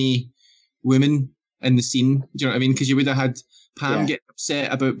too many women in the scene. Do you know what I mean? Because you would have had Pam getting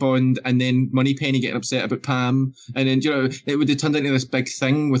upset about Bond, and then Moneypenny getting upset about Pam, and then it would have turned into this big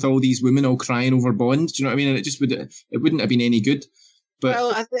thing with all these women all crying over Bond. Do you know what I mean? And it wouldn't have been any good. But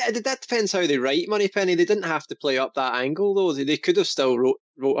Well, that depends how they write Moneypenny. They didn't have to play up that angle, though. They could have still wrote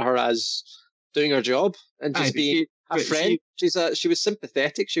her as doing her job and just being a friend. She was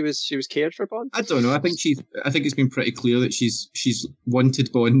sympathetic. She was cared for Bond. I don't know. I think it's been pretty clear that she's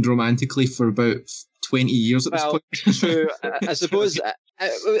wanted Bond romantically for about 20 years at this point. True. I suppose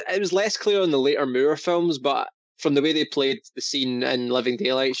it was less clear in the later Moore films, but from the way they played the scene in Living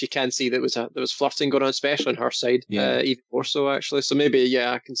Daylights, you can see that there was flirting going on, especially on her side, even more so actually. So maybe,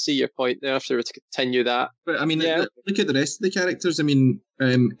 I can see your point there if they were to continue that. But I mean, look at the rest of the characters. I mean,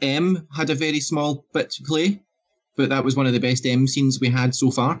 M had a very small bit to play, but that was one of the best M scenes we had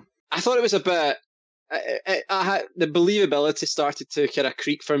so far. I thought it was a bit. The believability started to kind of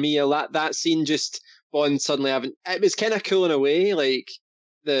creak for me. That scene, just Bond suddenly having, it was kind of cool in a way, like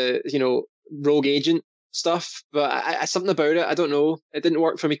the rogue agent stuff, but something about it, I don't know, it didn't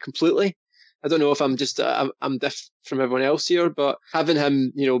work for me completely. I don't know if I'm just I'm different from everyone else here, but having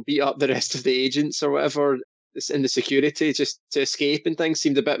him beat up the rest of the agents or whatever in the security just to escape and things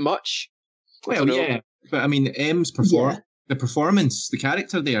seemed a bit much. Well, yeah, but I mean, M's the performance, the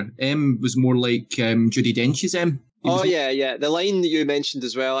character there, M was more like Judi Dench's M. Yeah, the line that you mentioned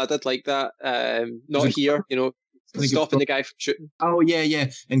as well, I did like that. Not here, stopping the guy from shooting. Oh yeah,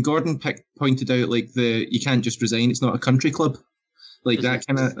 and Gordon pointed out like you can't just resign. It's not a country club, like that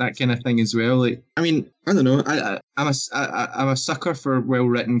kind of thing as well. Like, I mean, I don't know. I'm a sucker for well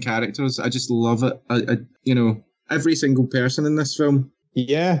written characters. I just love it. Every single person in this film.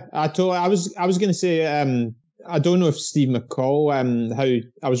 Yeah, I was going to say. I don't know if Steve McCall.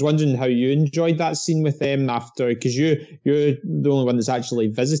 I was wondering how you enjoyed that scene with them after, because you're the only one that's actually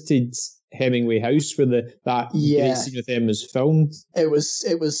visited Hemingway House where that great scene with them was filmed. It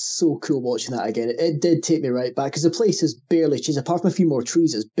was so cool watching that again. It did take me right back because the place has barely changed. Apart from a few more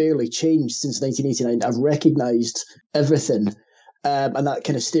trees, it's barely changed since 1989. I've recognised everything, and that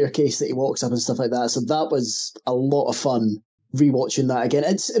kind of staircase that he walks up and stuff like that. So that was a lot of fun rewatching that again.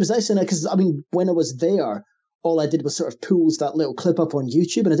 It was nice because I mean, when I was there, all I did was sort of pull that little clip up on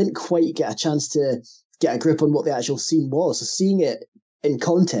YouTube, and I didn't quite get a chance to get a grip on what the actual scene was. So seeing it in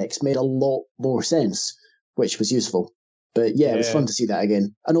context made a lot more sense, which was useful. But yeah, it was fun to see that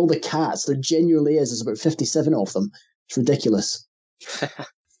again. And all the cats, there genuinely is. There's about 57 of them. It's ridiculous.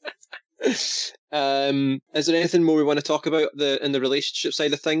 Is there anything more we want to talk about in the relationship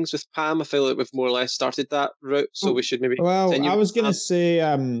side of things with Pam? I feel like we've more or less started that route, so we should maybe continue. I was going to say,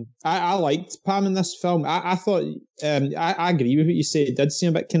 I liked Pam in this film. I thought, I agree with what you say. It did seem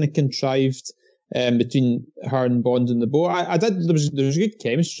a bit kind of contrived between her and Bond in the boat. I did. There was good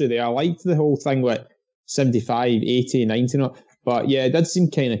chemistry there. I liked the whole thing with 75, 80, 90, but yeah, it did seem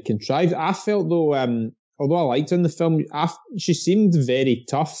kind of contrived. I felt though, although I liked her in the film, she seemed very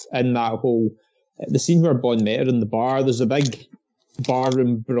tough in that whole. The scene where Bond met her in the bar, there's a big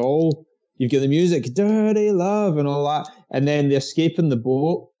barroom brawl. You've got the music, Dirty Love and all that, and then they escape in the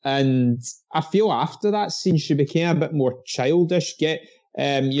boat. And I feel after that scene, she became a bit more childish,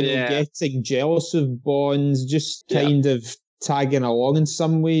 getting jealous of Bond, just kind of tagging along in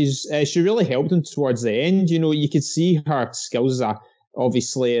some ways. She really helped him towards the end. You could see her skills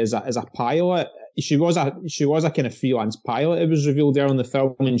obviously as a pilot. She was a kind of freelance pilot. It was revealed there on the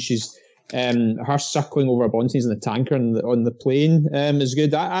film, and she's. Her circling over Bontes in the tanker on the plane is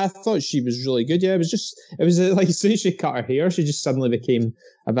good. I thought she was really good. Yeah, it was like as soon as she cut her hair, she just suddenly became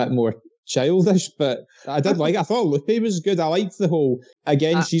a bit more childish. But I thought Lupe was good. I liked the whole.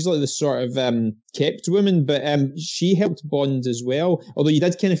 Again, she's like the sort of kept woman, but she helped Bond as well. Although you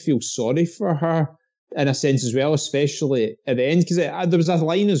did kind of feel sorry for her in a sense as well, especially at the end, because there was a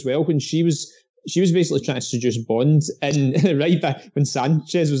line as well when she was basically trying to seduce Bond, and right back when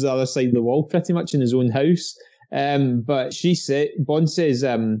Sanchez was the other side of the wall, pretty much in his own house. But Bond says,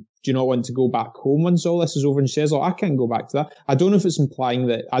 "Do you not want to go back home once all this is over?" And she says, "Oh, I can't go back to that." I don't know if it's implying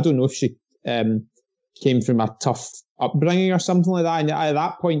that. I don't know if she came from a tough upbringing or something like that. And at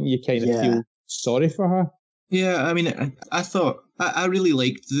that point, you kind of feel sorry for her. Yeah, I mean, I thought I really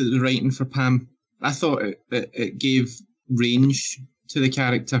liked the writing for Pam. I thought it gave range to the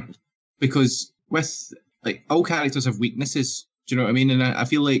character, because with like all characters have weaknesses. Do you know what I mean? And I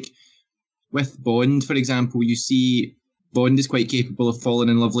feel like with Bond, for example, you see Bond is quite capable of falling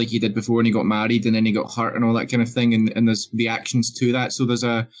in love like he did before, and he got married, and then he got hurt and all that kind of thing, and there's reactions to that. So there's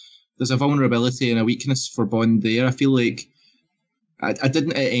a vulnerability and a weakness for Bond there. I feel like I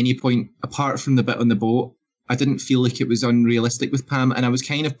didn't at any point, apart from the bit on the boat, I didn't feel like it was unrealistic with Pam, and I was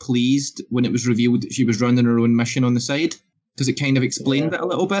kind of pleased when it was revealed that she was running her own mission on the side, because it kind of explained it a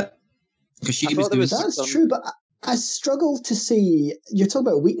little bit. Because she was doing that's true, but I struggle to see. You're talking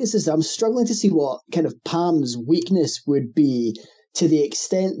about weaknesses. I'm struggling to see what kind of Pam's weakness would be, to the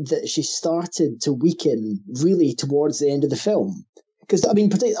extent that she started to weaken really towards the end of the film. Because I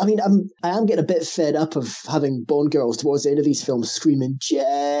am getting a bit fed up of having Bond girls towards the end of these films screaming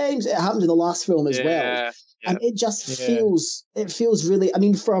James. It happened in the last film as well. Yeah. And it just feels really, I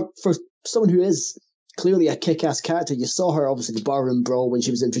mean, for someone who is clearly a kick-ass character, you saw her obviously the barroom brawl when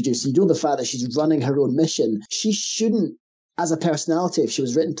she was introduced. You know the fact that she's running her own mission. She shouldn't, as a personality, if she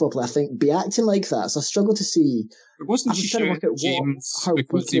was written properly, I think, be acting like that. So I struggle to see. But wasn't she shouting at James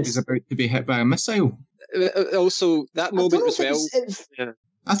because he was about to be hit by a missile? Also, that moment as well.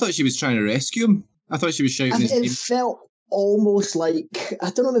 I thought she was trying to rescue him. I thought she was shouting his name. It felt almost like,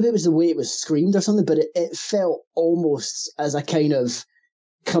 I don't know, maybe it was the way it was screamed or something, but it felt almost as a kind of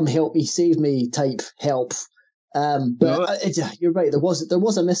come help me, save me type help. You're right, there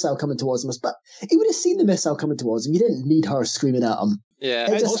was a missile coming towards him, but he would have seen the missile coming towards him. You didn't need her screaming at him. Yeah,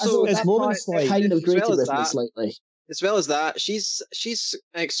 it's moments like kind of grated with me slightly. As well as that, she's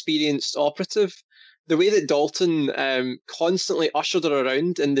an experienced operative. The way that Dalton constantly ushered her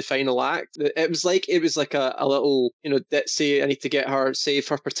around in the final act, it was like a little, let's say I need to get her, save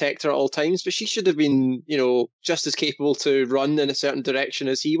her, protect her at all times, but she should have been, just as capable to run in a certain direction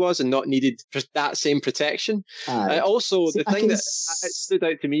as he was and not needed that same protection. The thing that stood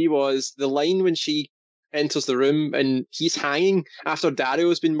out to me was the line when she enters the room and he's hanging after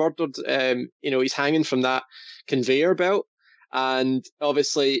Dario's been murdered. He's hanging from that conveyor belt and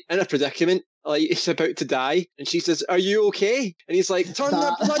obviously in a predicament. Like he's about to die, and she says, "Are you okay?" And he's like, "Turn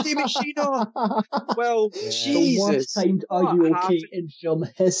the bloody machine off." Well, Jesus, the worst timed "Are you okay" in film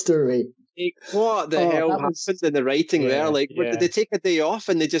history. Like, what the hell happened in the writing there? Like, did they take a day off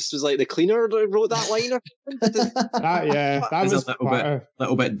and they just was like the cleaner wrote that line? That was a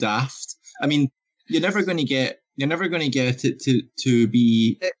little bit daft. I mean, you're never going to get it to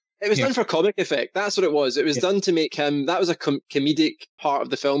be. It was done for comic effect. That's what it was. It was done to make him. That was a comedic part of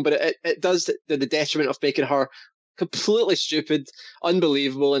the film, but it does the detriment of making her completely stupid,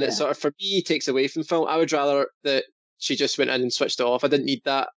 unbelievable, and it sort of, for me, takes away from the film. I would rather that she just went in and switched it off. I didn't need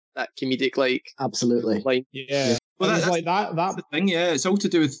that comedic absolutely line. Yeah. Well, that's like that. That's the thing. Yeah, it's all to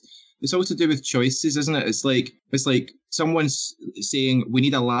do with choices, isn't it? It's like someone's saying we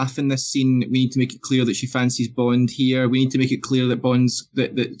need a laugh in this scene. We need to make it clear that she fancies Bond here. We need to make it clear that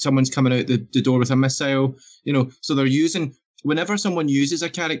that someone's coming out the door with a missile. So they're using, whenever someone uses a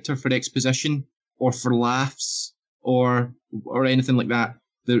character for exposition or for laughs or anything like that,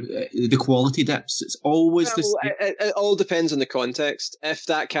 the quality dips. It's always it all depends on the context. If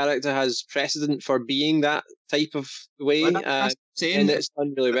that character has precedent for being that type of way, and it's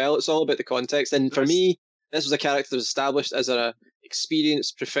done really well, it's all about the context. And for me, this was a character that was established as an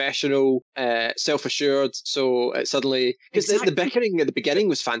experienced, professional, self-assured. So it suddenly, because the bickering at the beginning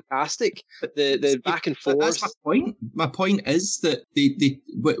was fantastic. The back and forth. That's my point. My point is that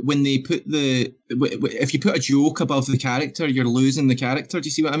when they put if you put a joke above the character, you're losing the character. Do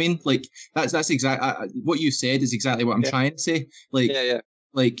you see what I mean? Like that's exactly what you said is exactly what I'm trying to say. Like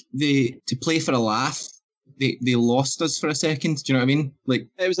to play for a laugh. They lost us for a second. Do you know what I mean? Like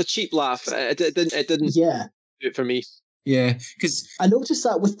it was a cheap laugh. It didn't do it for me. Yeah, because I noticed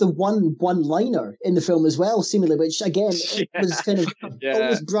that with the one-liner in the film as well, seemingly, which again was kind of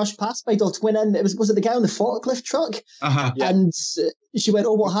almost brushed past by Dalton. Went in, was it the guy on the forklift truck? And she went,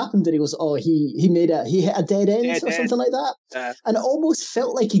 "Oh, what happened?" And he was, "Oh, he hit a dead end or something like that." And it almost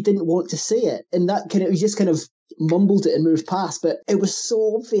felt like he didn't want to say it, and that he just kind of mumbled it and moved past. But it was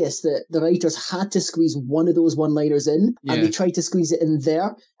so obvious that the writers had to squeeze one of those one-liners in, and they tried to squeeze it in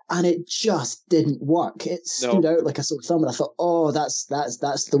there. And it just didn't work. It stood out like a sore thumb, and I thought, "Oh, that's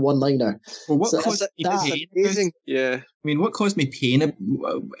the one-liner." Well, what caused me pain? Yeah, I mean, what caused me pain,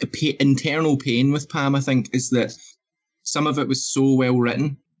 internal pain with Pam, I think, is that some of it was so well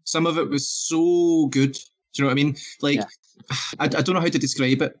written, some of it was so good. Do you know what I mean? Like, I don't know how to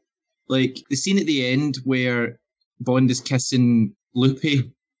describe it. Like the scene at the end where Bond is kissing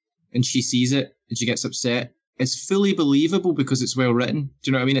Lupe, and she sees it and she gets upset. it's fully believable because it's well written.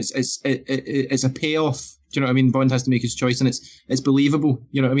 Do you know what I mean? It's a payoff. Do you know what I mean? Bond has to make his choice, and it's believable.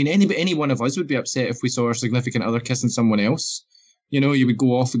 You know what I mean? Any one of us would be upset if we saw our significant other kissing someone else. You know, you would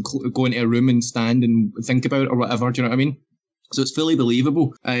go off and go into a room and stand and think about it or whatever. Do you know what I mean? So it's fully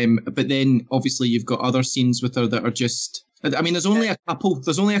believable. But then obviously you've got other scenes with her that are just. I mean, there's only a couple.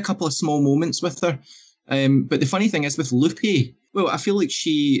 There's only a couple of small moments with her. But the funny thing is with Lupe, well, I feel like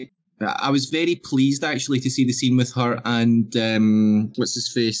I was very pleased actually to see the scene with her and what's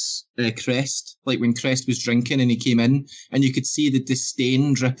his face, Crest. Like when Crest was drinking and he came in, and you could see the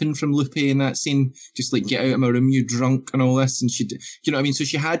disdain dripping from Lupe in that scene. Just like, get out of my room, you drunk, and all this. And you know what I mean? So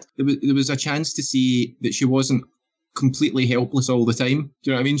there was a chance to see that she wasn't completely helpless all the time.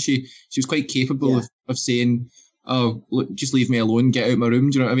 Do you know what I mean? She was quite capable of saying, "Oh, look, just leave me alone, get out of my room."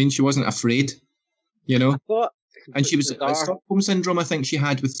 Do you know what I mean? She wasn't afraid. You know. And she was Stockholm syndrome, I think she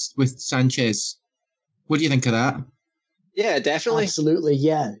had with Sanchez. What do you think of that? Yeah, definitely. Absolutely,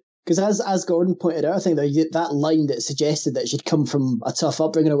 yeah. Because as Gordon pointed out, I think that line that suggested that she'd come from a tough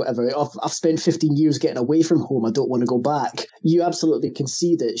upbringing or whatever, I've spent 15 years getting away from home, I don't want to go back. You absolutely can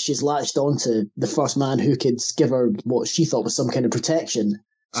see that she's latched onto the first man who could give her what she thought was some kind of protection.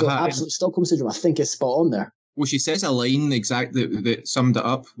 So absolutely, Stockholm syndrome, I think, is spot on there. Well, she says a line exactly that summed it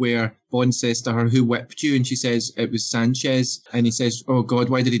up, where Bond says to her, "Who whipped you?" And she says, "It was Sanchez." And he says, "Oh God,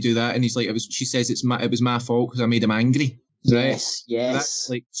 why did he do that?" And he's like, She says, it was my fault because I made him angry." Right? Yes. That's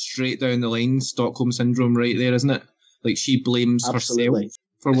like straight down the line, Stockholm syndrome, right there, isn't it? Like she blames herself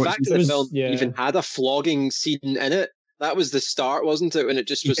for what. The fact that the film even had a flogging scene in it, that was the start, wasn't it? When it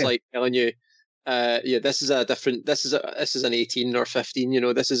just was like telling you, this is an 18 or 15. You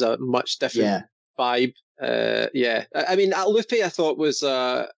know, this is a much different vibe. I mean, Lupe, I thought was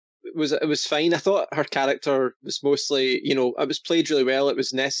fine. I thought her character was mostly, you know, it was played really well. It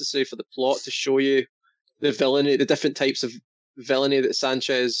was necessary for the plot to show you the villainy, the different types of villainy that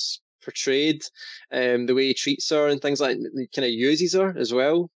Sanchez portrayed, the way he treats her and things like that. He kind of uses her as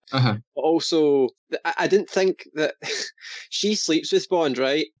well. But also, I didn't think that she sleeps with Bond,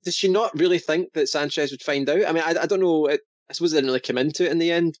 right? Does she not really think that Sanchez would find out? I mean, I don't know. I suppose it didn't really come into it in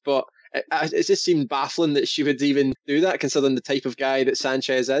the end, but it just seemed baffling that she would even do that, considering the type of guy that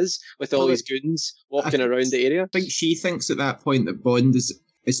Sanchez is, with all these goons walking around the area. I think she thinks at that point that Bond is...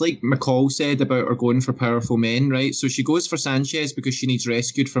 It's like McCall said about her going for powerful men, right? So she goes for Sanchez because she needs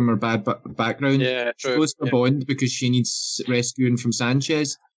rescued from her bad background. Yeah, true. She goes for Bond because she needs rescuing from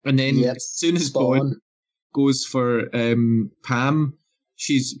Sanchez. And then as soon as Bond goes for Pam,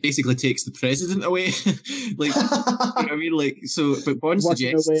 she's basically takes the president away. Like, you know what I mean? Like, so, but Bond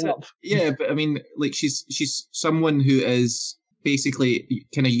suggests it. Yeah, but I mean, like, she's someone who is basically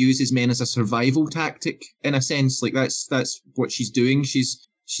kind of uses men as a survival tactic in a sense. Like that's what she's doing. She's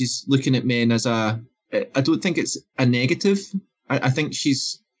looking at men as I don't think it's a negative. I think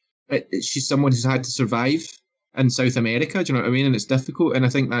she's someone who's had to survive in South America. Do you know what I mean? And it's difficult. And I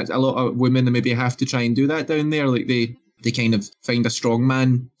think that a lot of women maybe have to try and do that down there. Like they kind of find a strong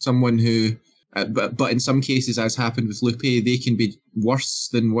man, someone who, but in some cases, as happened with Lupe, they can be worse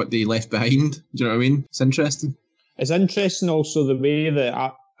than what they left behind. Do you know what I mean? It's interesting. It's interesting also the way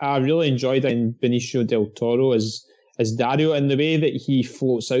that I really enjoyed in Benicio del Toro as Dario, and the way that he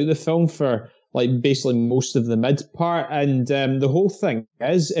floats out the film for like basically most of the mid part. And the whole thing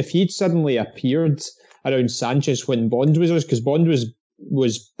is, if he'd suddenly appeared around Sanchez when Bond was, because Bond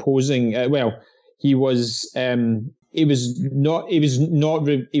was posing, he was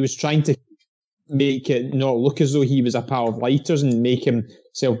trying to make it not look as though he was a pal of Leiter's and make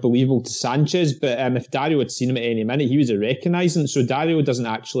himself believable to Sanchez. But if Dario had seen him at any minute, he was recognising. So Dario doesn't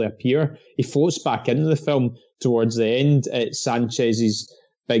actually appear. He floats back into the film towards the end at Sanchez's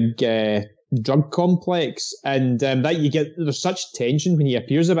big drug complex, and that you get, there's such tension when he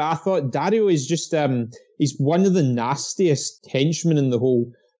appears. But I thought Dario is just he's one of the nastiest henchmen in the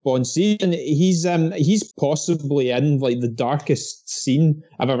whole Bond season. He's possibly in like the darkest scene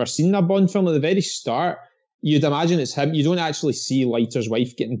I've ever seen in a Bond film. At the very start, you'd imagine it's him. You don't actually see Leiter's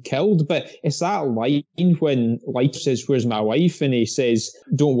wife getting killed, but it's that line when Leiter says, "Where's my wife?" and he says,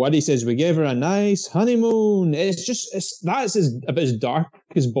 "Don't worry," he says, "we gave her a nice honeymoon." That's about as dark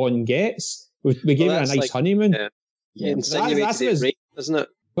as Bond gets. We gave her a nice honeymoon. Yeah, that's rape, isn't it?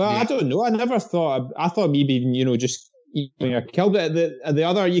 Well, I don't know. I thought maybe even, just killed it. The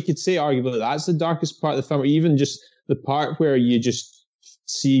other, you could say arguably that's the darkest part of the film, or even just the part where you just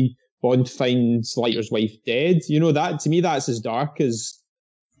see Bond finds Leiter's wife dead. That to me, that's as dark as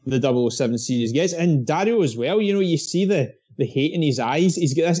the 007 series gets. And Dario as well, you see the hate in his eyes.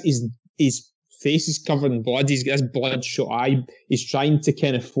 He's got this, his face is covered in blood. He's got this bloodshot eye. He's trying to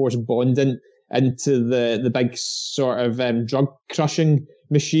kind of force Bond into the big sort of drug crushing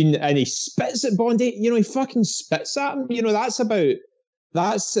machine, and he spits at Bond. He fucking spits at him.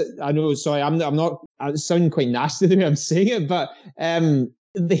 I know. Sorry, I'm not. I'm sounding quite nasty the way I'm saying it, but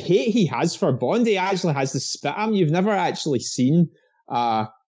the hate he has for Bond, he actually has to spit at him. You've never actually seen a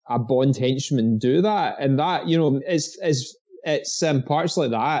Bond henchman do that, and that it's parts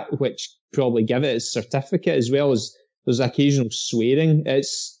like that which probably give it its certificate, as well as there's occasional swearing.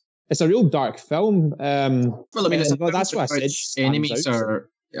 It's a real dark film. Well, I mean, that's what I said. Enemies are.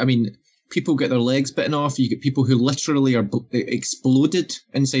 I mean, people get their legs bitten off. You get people who literally are exploded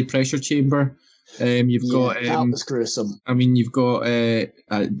inside pressure chamber. You've got that was gruesome. I mean, you've got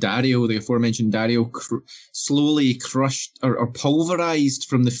Dario, the aforementioned Dario, slowly crushed or pulverized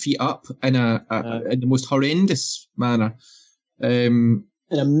from the feet up in in the most horrendous manner. In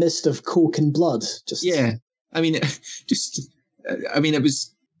a mist of coke and blood.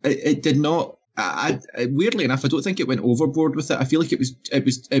 It did not. Weirdly enough, I don't think it went overboard with it. I feel like it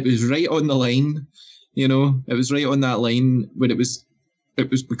was right on the line. It was right on that line when it was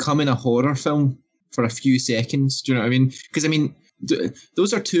becoming a horror film for a few seconds. Do you know what I mean? Because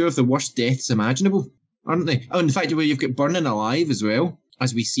those are two of the worst deaths imaginable, aren't they? Oh, in fact, you've got burning alive as well,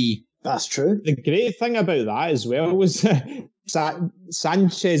 as we see. That's true. The great thing about that as well was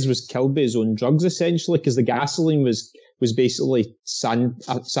Sanchez was killed by his own drugs, essentially, because the gasoline was basically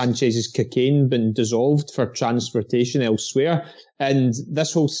Sanchez's cocaine been dissolved for transportation elsewhere. And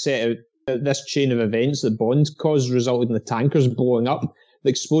this whole this chain of events that Bond caused resulted in the tankers blowing up. The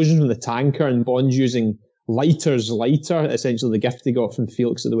explosion from the tanker and Bond using lighter, essentially the gift he got from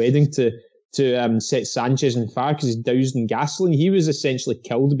Felix at the wedding, to set Sanchez on fire because he's doused in gasoline. He was essentially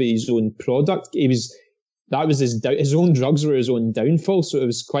killed by his own product. His own drugs were his own downfall. So it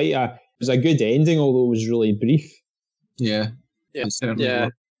was a good ending, although it was really brief. Yeah. It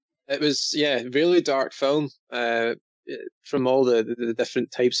was really dark film. From all the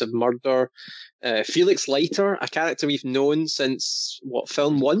different types of murder. Felix Leiter, a character we've known since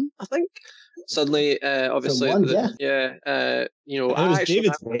film 1, I think. Suddenly, obviously, it was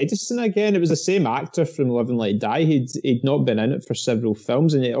David Hedison again. It was the same actor from Live and Let Die. He'd not been in it for several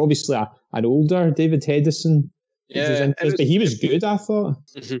films, and obviously an older David Hedison. But he was good, I thought.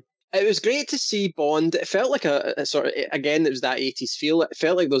 Mm-hmm. It was great to see Bond. It felt like a sort of, again, it was that 80s feel. It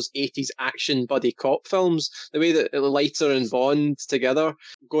felt like those 80s action buddy cop films. The way that Leiter and Bond together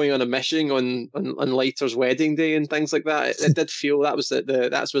going on a mission on Leiter's wedding day and things like that. It did feel that's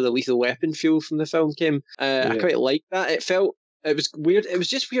where the Lethal Weapon feel from the film came. I quite liked that. It was weird. It was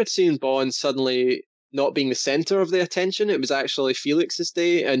just weird seeing Bond suddenly not being the centre of the attention. It was actually Felix's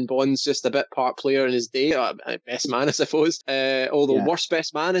day, and Bond's just a bit part player in his day. Best man, I suppose. Although worst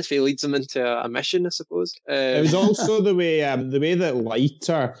best man if he leads him into a mission, I suppose. It was also the way that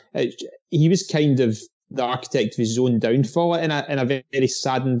Leiter, he was kind of the architect of his own downfall in a very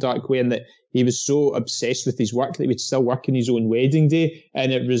sad and dark way, in that he was so obsessed with his work that he would still work on his own wedding day,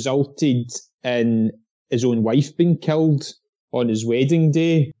 and it resulted in his own wife being killed on his wedding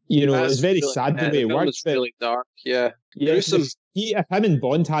day. It was very sad the way it worked. It's really dark, gruesome. If him and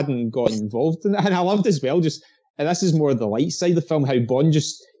Bond hadn't got involved in it, and I loved as well, and this is more the light side of the film, how Bond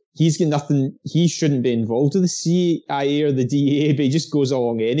he's got nothing, he shouldn't be involved with the CIA or the DEA, but he just goes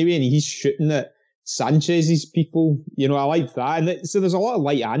along anyway, and he's shooting at Sanchez's people. I like that. And so there's a lot of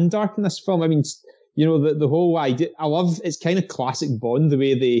light and dark in this film. I mean, the whole idea, I love, it's kind of classic Bond, the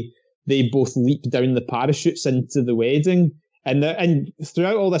way they both leap down the parachutes into the wedding. And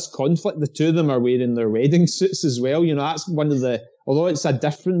throughout all this conflict, the two of them are wearing their wedding suits as well. That's one of although it's a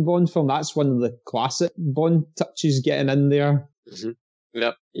different Bond film, that's one of the classic Bond touches getting in there. Mm-hmm.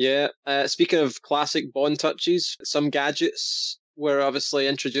 Yep. Yeah. Speaking of classic Bond touches, some gadgets were obviously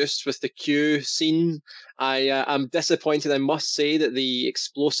introduced with the Q scene. I'm disappointed, I must say, that the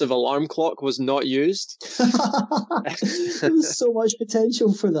explosive alarm clock was not used. There's so much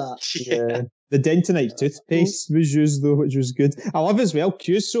potential for that. Yeah. The Dentonite toothpaste was used, though, which was good. I love as well,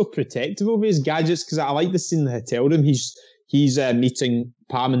 Q's so protective of his gadgets, because I like the scene in the hotel room. He's meeting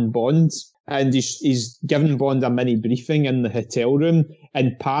Pam and Bond, and he's giving Bond a mini briefing in the hotel room,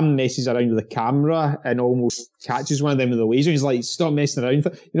 and Pam messes around with the camera and almost catches one of them with a laser. He's like, stop messing around.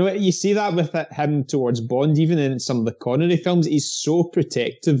 You see that with him towards Bond, even in some of the Connery films. He's so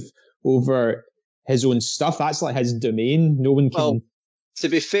protective over his own stuff. That's like his domain. No one can... Well, to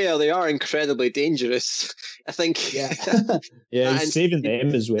be fair, they are incredibly dangerous, I think. Yeah. Yeah, he's saving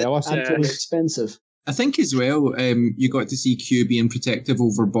them as well. And pretty expensive. I think as well, you got to see Q being protective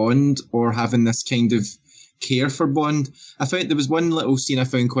over Bond, or having this kind of care for Bond. I found there was one little scene I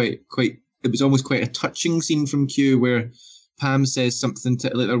found quite. It was almost quite a touching scene from Q, where Pam says something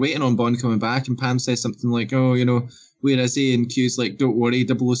to, like, they're waiting on Bond coming back, and Pam says something like, "Oh, you know, where is he?" And Q's like, "Don't worry,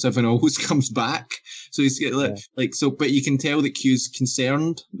 007 always comes back." So he's like, so, but you can tell that Q's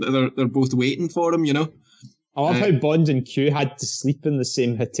concerned that they're both waiting for him, you know. I love how Bond and Q had to sleep in the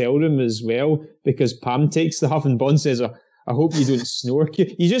same hotel room as well, because Pam takes the huff and Bond says, "Oh, I hope you don't snore,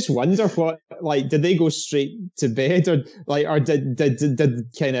 Q." You just wonder what, like, did they go straight to bed, or did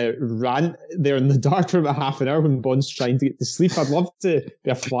kind of rant there in the dark for about half an hour when Bond's trying to get to sleep? I'd love to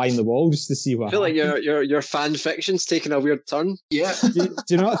be a fly in the wall just to see what. I feel like your fan fiction's taking a weird turn. Yeah. Do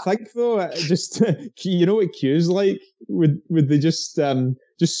you not think though? Just you know what Q's like? Would they just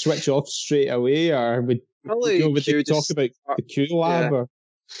switch off straight away, or would they talk about the Q lab? Yeah. Or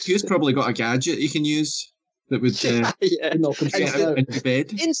Q's probably got a gadget you can use that would knock himself into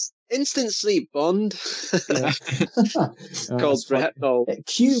bed. Instant sleep Bond. Called Retinol.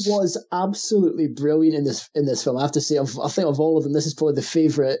 Q was absolutely brilliant in this film. I have to say, I think of all of them, this is probably the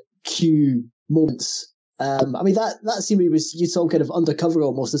favourite Q moments. I mean, that scene where you saw kind of undercover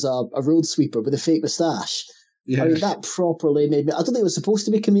almost as a road sweeper with a fake moustache. Yeah. I mean, that properly made me. I don't think it was supposed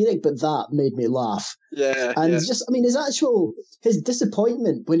to be comedic, but that made me laugh. Yeah. And just, I mean, his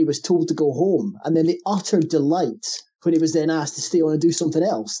disappointment when he was told to go home, and then the utter delight when he was then asked to stay on and do something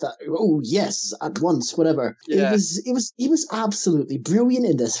else. That, oh yes, at once, whatever. Yeah. He was absolutely brilliant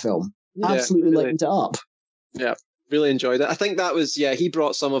in this film. Yeah, absolutely really lightened it up. Yeah. Really enjoyed it. I think that was, he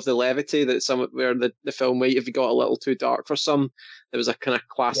brought some of the levity that where the film might have got a little too dark for some. There was a kind of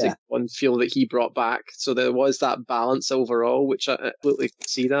classic one feel that he brought back. So there was that balance overall, which I absolutely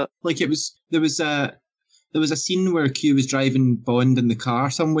see that. Like there was a scene where Q was driving Bond in the car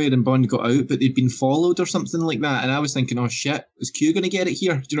somewhere and Bond got out, but they'd been followed or something like that. And I was thinking, oh shit, is Q going to get it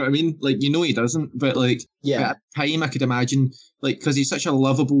here? Do you know what I mean? Like, you know he doesn't, but like at the time I could imagine, like, because he's such a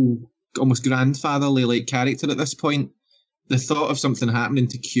lovable, almost grandfatherly like character at this point, the thought of something happening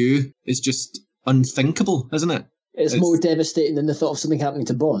to Q is just unthinkable, isn't it? It's more devastating than the thought of something happening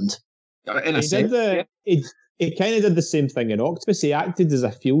to Bond. In a sense, he kind of did the same thing in Octopus. He acted as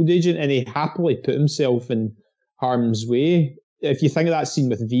a field agent and he happily put himself in harm's way. If you think of that scene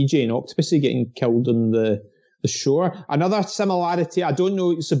with VJ and Octopus getting killed on the shore. Another similarity, I don't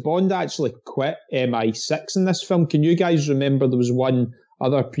know, so Bond actually quit MI6 in this film. Can you guys remember there was one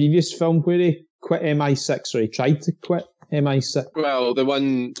other previous film where he quit MI6, or he tried to quit MI6? Well, the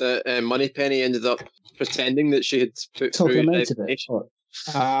one that Moneypenny ended up pretending that she had put through information.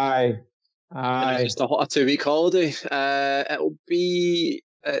 Aye. Just a 2-week holiday.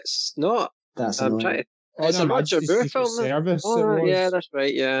 It's not. That's I'm trying. It's a Roger Moore film. Service, yeah, that's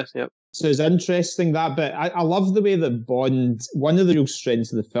right. Yeah, yep. So it's interesting that, but I love the way that Bond. One of the real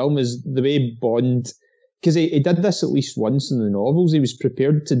strengths of the film is the way Bond, because he did this at least once in the novels. He was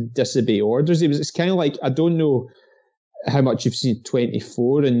prepared to disobey orders. It's kind of like, I don't know how much you've seen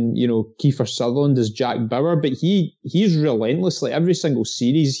 24 and, you know, Kiefer Sutherland as Jack Bauer, but he's relentless. Like every single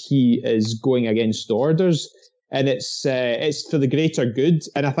series, he is going against orders, and it's for the greater good.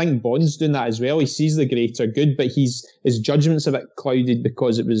 And I think Bond's doing that as well. He sees the greater good, but his judgment's a bit clouded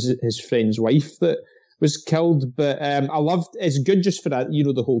because it was his friend's wife that was killed. But I loved, it's good just for that, you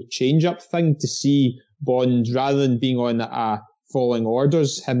know, the whole change-up thing, to see Bond, rather than being on following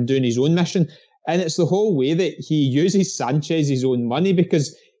orders, him doing his own mission. And it's the whole way that he uses Sanchez's own money,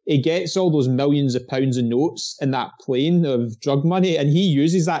 because he gets all those millions of pounds of notes in that plane of drug money, and he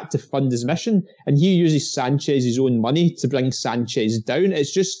uses that to fund his mission, and he uses Sanchez's own money to bring Sanchez down.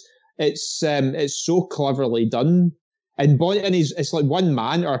 It's just, it's so cleverly done. And Bond, and it's like one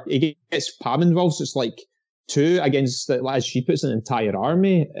man, or he gets Pam involved, so it's like two against, as she puts, an entire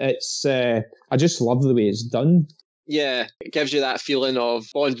army. It's, I just love the way it's done. Yeah, it gives you that feeling of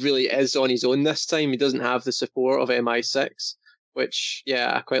Bond really is on his own this time. He doesn't have the support of MI6, which,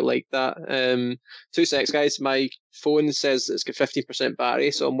 yeah, I quite like that. 2 secs, guys. My phone says it's got 15%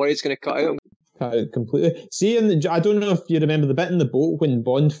 battery, so I'm worried it's going to cut out. Cut out completely. See, I don't know if you remember the bit in the boat when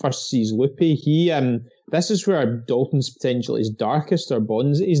Bond first sees Loopy. This is where Dalton's potentially his darkest, or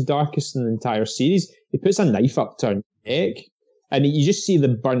Bond's his darkest in the entire series. He puts a knife up to her neck, and you just see the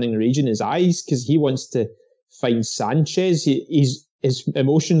burning rage in his eyes, because he wants to find Sanchez. His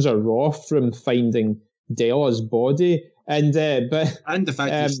emotions are raw from finding Dela's body, and the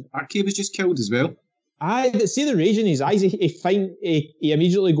fact that Starkey was just killed as well. I see the rage in his eyes. He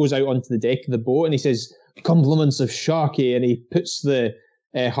immediately goes out onto the deck of the boat and he says, "Compliments of Sharky," and he puts the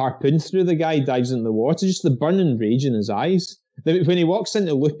harpoon through the guy, dives in the water. Just the burning rage in his eyes. When he walks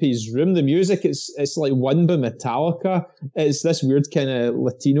into Loopy's room, the music, it's like One by Metallica. It's this weird kind of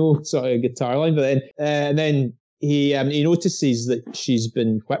Latino sort of guitar line, but then he notices that she's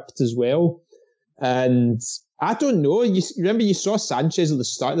been whipped as well, and I don't know. Remember you saw Sanchez at the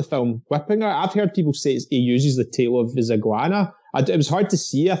start of the film whipping her? I've heard people say he uses the tail of his iguana. It was hard to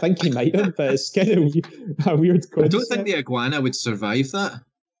see. I think he might have, but it's kind of a weird concept. I don't think the iguana would survive that.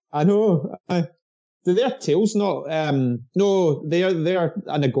 I know. Do their tails not? No, they're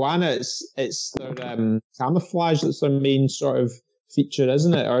an iguana. It's their camouflage that's their main sort of feature,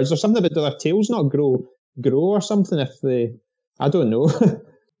 isn't it? Or is there something about do their tails not grow or something? If they, I don't know.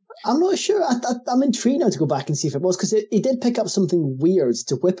 I'm not sure. I'm intrigued now to go back and see if it was, because he did pick up something weird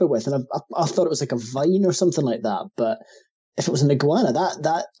to whip her with, and I thought it was like a vine or something like that. But if it was an iguana,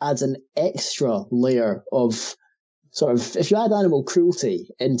 that adds an extra layer of sort of, if you add animal cruelty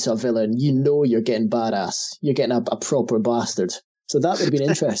into a villain, you know you're getting badass. You're getting a proper bastard. So that would have been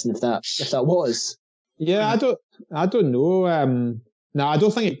interesting if that was. Yeah, I don't know. No, I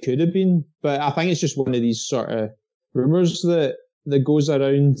don't think it could have been, but I think it's just one of these sort of rumours that goes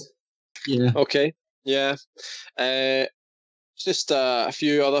around. Yeah. Okay. Yeah. Just a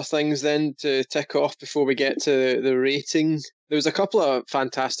few other things then to tick off before we get to the rating. There was a couple of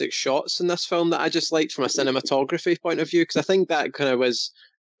fantastic shots in this film that I just liked from a cinematography point of view, because I think that kind of was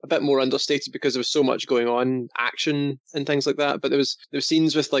a bit more understated because there was so much going on, action and things like that. But there was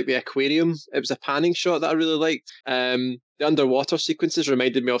scenes with like the aquarium. It was a panning shot that I really liked. The underwater sequences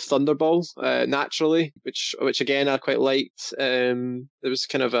reminded me of Thunderball, naturally, which again I quite liked. There was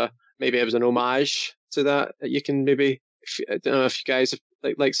kind of maybe it was an homage to that you can maybe. I don't know if you guys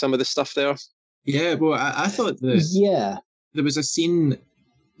like some of the stuff there. Yeah, well, I thought there was a scene,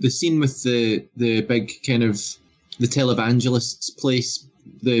 the scene with the big kind of the televangelist's place,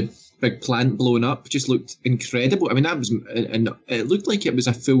 the big plant blowing up, just looked incredible. I mean, that was, and it looked like it was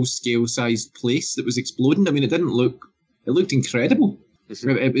a full scale sized place that was exploding. I mean, it looked incredible.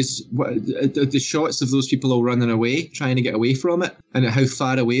 It was the shots of those people all running away, trying to get away from it, and how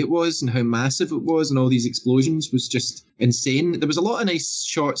far away it was, and how massive it was, and all these explosions was just insane. There was a lot of nice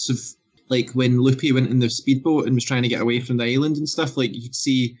shots of like when Loopy went in the speedboat and was trying to get away from the island and stuff. Like you could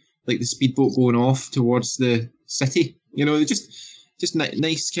see like the speedboat going off towards the city. You know, just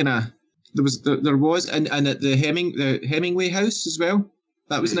nice kind of. There was and at the Hemingway house as well.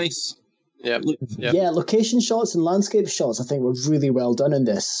 That was nice. Yeah, location shots and landscape shots I think were really well done in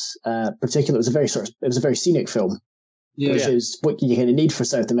this. Particularly, it was a very scenic film, which is what you kind of need for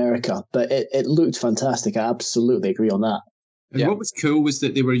South America. But it looked fantastic. I absolutely agree on that. And what was cool was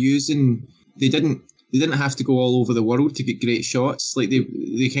that they were using. They didn't have to go all over the world to get great shots. Like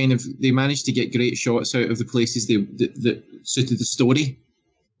they managed to get great shots out of the places that suited the story.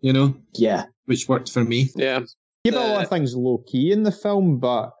 You know. Yeah. Which worked for me. Yeah. Keep a lot of things low key in the film,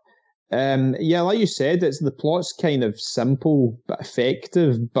 but. Like you said, the plot's kind of simple but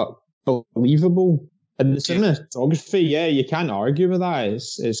effective but believable. And the cinematography, you can't argue with that.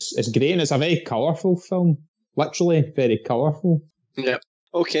 It's great, and it's a very colourful film. Literally, very colourful. Yeah.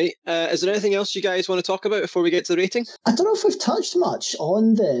 Okay. Is there anything else you guys want to talk about before we get to the rating? I don't know if we've touched much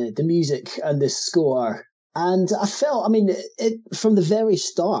on the music and the score. And I felt, I mean, from the very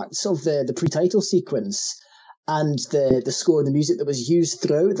start of the pre-title sequence and the score, the music that was used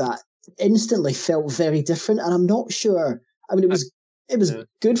throughout that, instantly felt very different, and I'm not sure. I mean, it was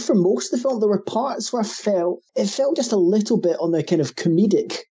good for most of the film. There were parts where it felt just a little bit on the kind of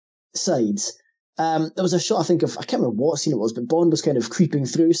comedic side. There was a shot, I can't remember what scene it was, but Bond was kind of creeping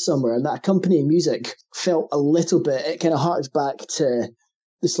through somewhere, and that accompanying music felt a little bit. It kind of harked back to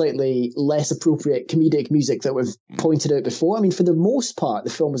the slightly less appropriate comedic music that we've pointed out before. I mean, for the most part,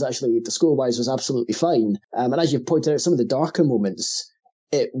 the film was actually, the score-wise, was absolutely fine. And as you've pointed out, some of the darker moments.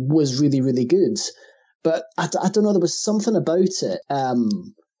 It was really, really good. But I don't know, there was something about it.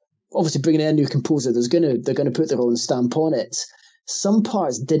 Obviously, bringing in a new composer, they're gonna put their own stamp on it. Some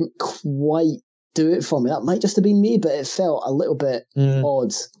parts didn't quite do it for me. That might just have been me, but it felt a little bit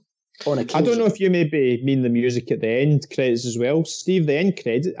odd on occasion. I don't know if you maybe mean the music at the end credits as well, Steve. The end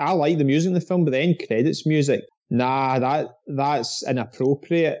credits, I like the music in the film, but the end credits music, that's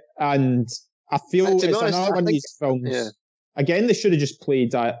inappropriate. And I feel it's another one of these films. Yeah. Again, they should have just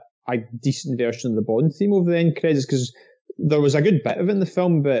played a decent version of the Bond theme over the end credits, because there was a good bit of it in the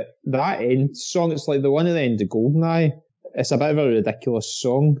film, but that end song, it's like the one at the end of GoldenEye. It's a bit of a ridiculous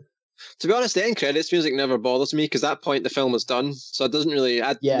song. To be honest, the end credits music never bothers me, because at that point the film was done, so it doesn't really.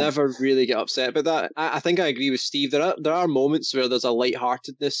 I'd never really get upset about that. I think I agree with Steve. There are moments where there's a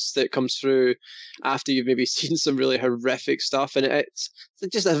lightheartedness that comes through after you've maybe seen some really horrific stuff, and it's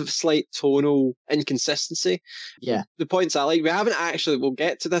just a slight tonal inconsistency. Yeah, the points I like. We'll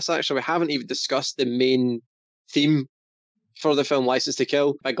get to this. Actually, we haven't even discussed the main theme for the film License to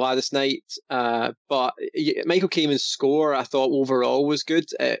Kill by Gladys Knight. But Michael Kamen's score, I thought overall was good.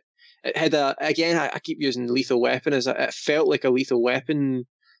 it had I keep using Lethal Weapon as it felt like a Lethal Weapon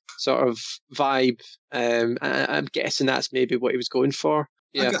sort of vibe. I'm guessing that's maybe what he was going for.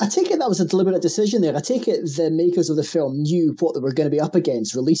 Yeah. I take it that was a deliberate decision there. I take it the makers of the film knew what they were going to be up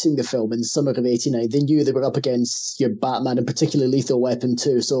against releasing the film in summer of '89. They knew they were up against your Batman and particularly Lethal Weapon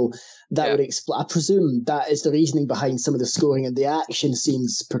 2. So that would explain. I presume that is the reasoning behind some of the scoring and the action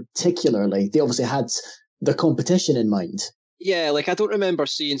scenes particularly. They obviously had the competition in mind. Yeah, like I don't remember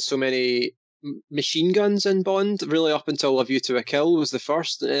seeing so many machine guns in Bond really up until A View to a Kill was the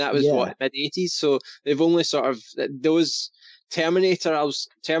first, and that was mid '80s. So they've only sort of those. Terminator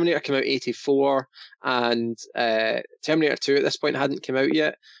came out '84, and Terminator 2 at this point hadn't come out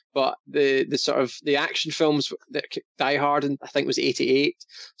yet. But the sort of the action films that Die Hard, I think, was '88.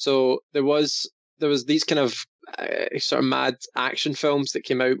 So there was these kind of sort of mad action films that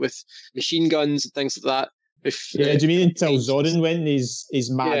came out with machine guns and things like that. Do you mean until Zodin went his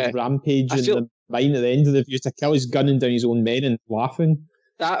mad rampage in the mine at the end of the View to Kill? He's gunning down his own men and laughing.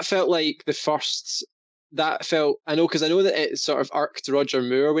 That felt like the first. I know that it sort of irked Roger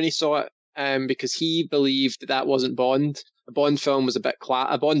Moore when he saw it, because he believed that wasn't Bond. A Bond film was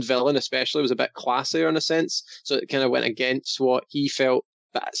a Bond villain especially was a bit classier in a sense, so it kind of went against what he felt.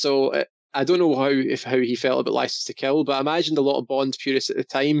 So I don't know how he felt about License to Kill, but I imagined a lot of Bond purists at the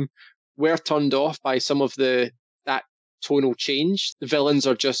time were turned off by some of that tonal change. The villains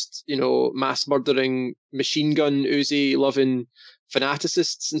are just, mass murdering, machine gun Uzi loving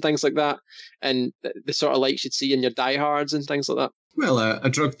fanaticists and things like that, and the sort of likes you'd see in your diehards and things like that. Well, a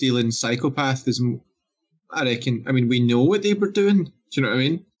drug dealing psychopath is, I reckon. I mean, we know what they were doing. Do you know what I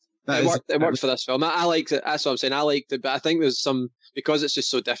mean? It worked for this film. I liked it. That's what I'm saying. I liked it, but I think there's some, because it's just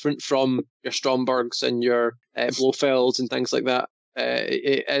so different from your Strombergs and your Blofelds and things like that.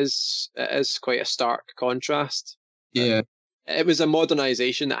 It is quite a stark contrast. Yeah, it was a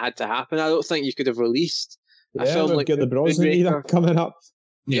modernisation that had to happen. I don't think you could have released a film like got the Brosnan era coming up.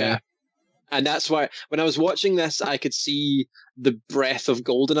 Yeah. And that's why when I was watching this, I could see the breath of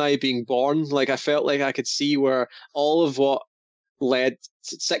GoldenEye being born. Like, I felt like I could see where all of what led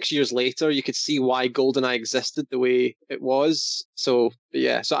 6 years later, you could see why GoldenEye existed the way it was. So,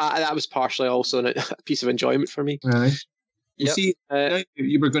 yeah, that was partially also a piece of enjoyment for me. Right. Yep. See,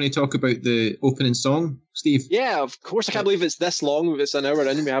 you were going to talk about the opening song, Steve. Yeah, of course. I can't believe it's this long. It's an hour in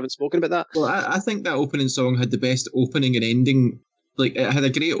and we haven't spoken about that. Well, I think that opening song had the best opening and ending. Like, it had a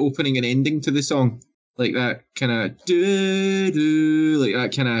great opening and ending to the song. Like that kind of do, like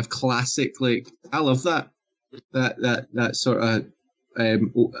that kind of classic. Like, I love that. That sort of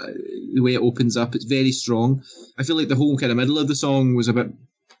the way it opens up. It's very strong. I feel like the whole kind of middle of the song was a bit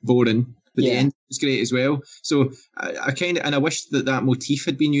boring. But the end was great as well. So I wish that motif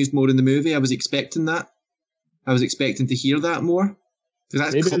had been used more in the movie. I was expecting that. I was expecting to hear that more.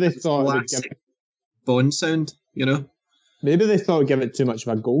 Because that's maybe they thought classic Bond sound, Maybe they thought it would give it too much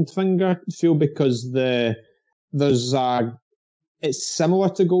of a Goldfinger feel, because it's similar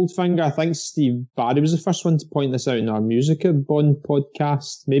to Goldfinger. I think Steve Barry was the first one to point this out in our Music of Bond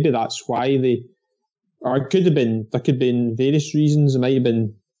podcast. Maybe that's why there could have been various reasons. It might have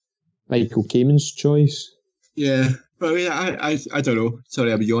been Michael Kamen's choice. Yeah, but I don't know.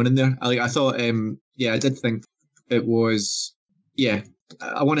 Sorry, I'm yawning there. I thought, I did think it was,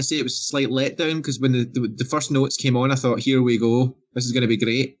 I want to say it was a slight letdown, because when the first notes came on, I thought, here we go, this is going to be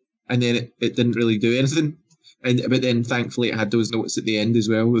great, and then it didn't really do anything. But then thankfully it had those notes at the end as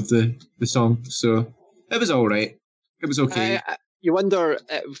well with the song, so it was all right. It was okay. You wonder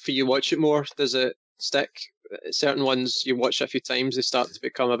if you watch it more, does it stick? Certain ones you watch a few times, they start to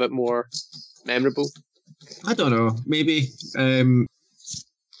become a bit more memorable. I don't know. Maybe.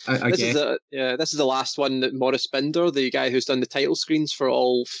 I guess. This is the last one that Maurice Binder, the guy who's done the title screens for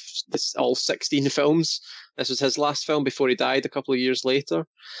all 16 films. This was his last film before he died a couple of years later.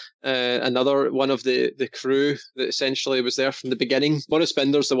 Another one of the crew that essentially was there from the beginning. Maurice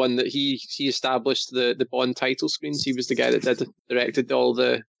Binder's the one that he established the Bond title screens. He was the guy that directed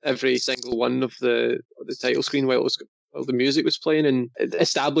every single one of the title screen while the music was playing, and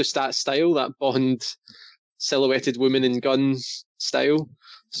established that style, that Bond silhouetted woman in gun style.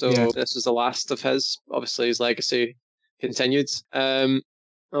 So This was the last of his. Obviously, his legacy continued.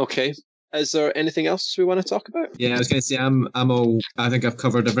 Okay. Is there anything else we want to talk about? Yeah, I was going to say I think I've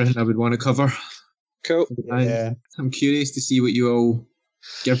covered everything I would want to cover. Cool. I'm curious to see what you all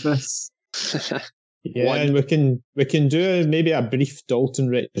give this. And we can do maybe a brief Dalton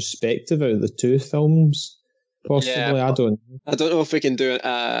retrospective out of the two films. Possibly, yeah, I don't know if we can do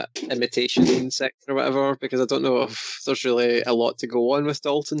an imitation section or whatever, because I don't know if there's really a lot to go on with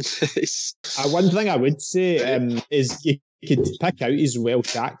Dalton. One thing I would say is you could pick out his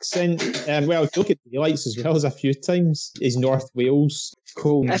Welsh accent. Well, look at Daylights as well as a few times. His North Wales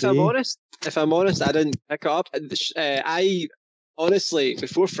Colne If I'm honest, I didn't pick it up. I honestly,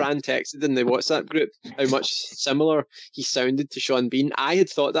 before Fran texted in the WhatsApp group how much similar he sounded to Sean Bean, I had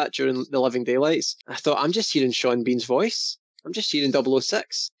thought that during The Living Daylights. I thought, I'm just hearing Sean Bean's voice. I'm just hearing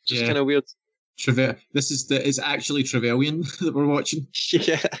 006. Just kind of weird. It's actually Trevelyan that we're watching.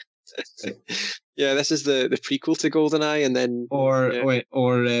 Yeah. Yeah, this is the prequel to GoldenEye, and then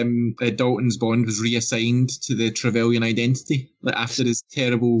Dalton's Bond was reassigned to the Trevelyan identity, like after his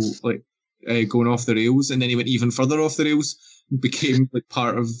terrible going off the rails, and then he went even further off the rails, and became like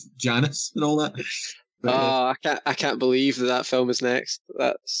part of Janice and all that. But, I can't believe that film is next.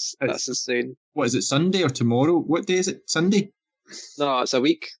 That's insane. What is it? Sunday or tomorrow? What day is it? Sunday? No, it's a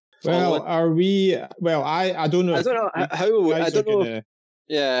week. Well, are we? Well, I don't know. I don't know how. I don't know.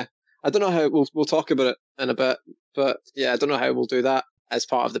 Yeah, I don't know how we'll talk about it in a bit, but yeah, I don't know how we'll do that as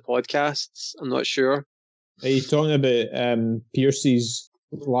part of the podcasts. I'm not sure. Are you talking about Pierce's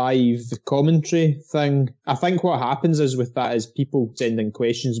live commentary thing? I think what happens is with that is people sending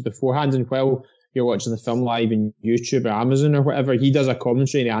questions beforehand, and while you're watching the film live on YouTube or Amazon or whatever, he does a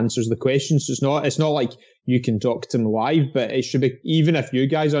commentary and he answers the questions. So it's not like you can talk to him live, but it should be, even if you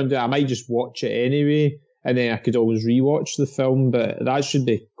guys aren't doing it, I might just watch it anyway, and then I could always rewatch the film, but that should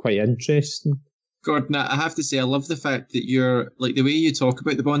be quite interesting. Gordon, I have to say, I love the fact that you're, like, the way you talk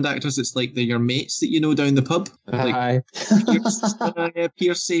about the Bond actors, it's like they're your mates that you know down the pub. Aye. Like,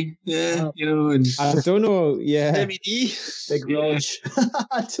 Piercy, yeah, you know, and... I don't know, yeah. Timmy D. Big Rog.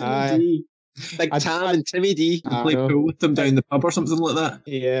 Timmy D. Big Tam and Timmy D. Play pool with them down the pub or something like that.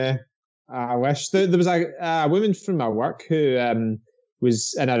 Yeah. I wish. There was a woman from my work who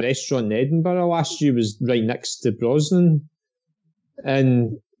was in a restaurant in Edinburgh last year, was right next to Brosnan.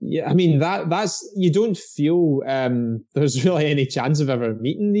 And yeah, I mean, that's, you don't feel there's really any chance of ever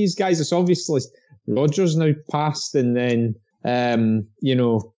meeting these guys. It's obviously Roger's now passed, and then,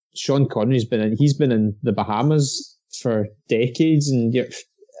 Sean Connery's he's been in the Bahamas for decades, and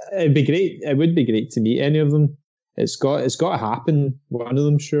it'd be great. It would be great to meet any of them. It's got to happen, one of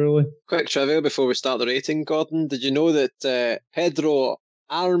them, surely. Quick trivia before we start the rating, Gordon. Did you know that Pedro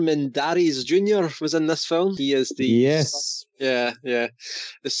Armendariz Jr. was in this film? He is the... Yes. Yeah.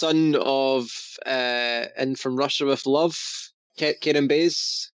 The son of, in From Russia with Love, Karen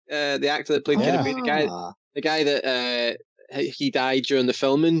Bays, the actor that played Karen Bays, the guy that he died during the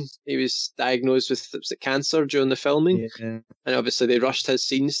filming. He was diagnosed with cancer during the filming. Yeah. And obviously they rushed his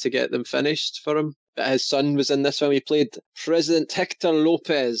scenes to get them finished for him. But his son was in this film. He played President Hector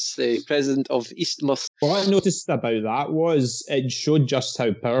Lopez, the president of Eastmouth. What I noticed about that was it showed just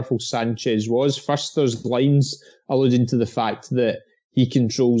how powerful Sanchez was. First, there's lines alluding to the fact that he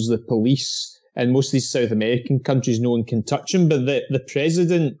controls the police. In most of these South American countries, no one can touch him. But the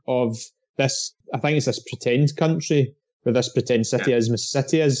president of this, I think it's this pretend country, where this pretend city is,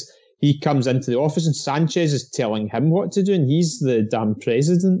 Mississippi is, he comes into the office and Sanchez is telling him what to do, and he's the damn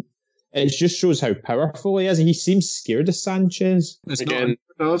president. It just shows how powerful he is. He seems scared of Sanchez. It's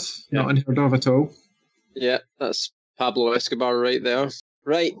not unheard of at all. Yeah, that's Pablo Escobar right there.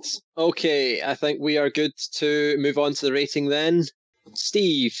 Right, okay, I think we are good to move on to the rating then.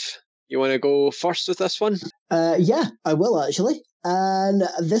 Steve, you want to go first with this one? Yeah, I will actually. And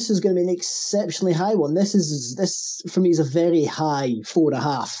this is going to be an exceptionally high one. This for me is a very high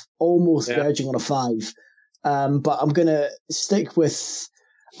 4.5, almost verging on a 5. But I'm going to stick with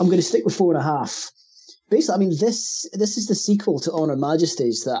 4.5. Basically, I mean, this is the sequel to Honor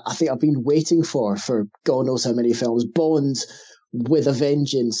Majesties that I think I've been waiting for God knows how many films. Bond with a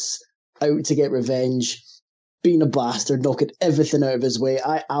vengeance, out to get revenge, being a bastard, knocking everything out of his way.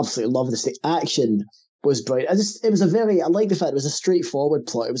 I absolutely love this. The action was brilliant. I like the fact it was a straightforward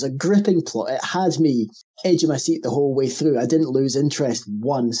plot. It was a gripping plot. It had me edge of my seat the whole way through. I didn't lose interest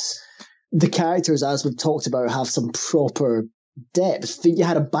once. The characters, as we've talked about, have some proper depth. You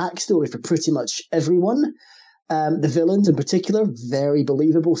had a backstory for pretty much everyone. The villains in particular, very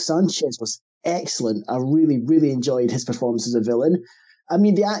believable. Sanchez was excellent. I really, really enjoyed his performance as a villain. I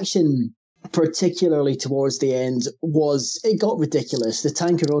mean, the action, particularly towards the end, it got ridiculous. The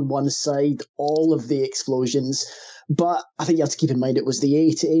tanker on one side, all of the explosions. But I think you have to keep in mind it was the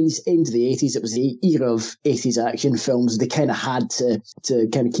 80s, end of the 80s. It was the era of 80s action films. They kind of had to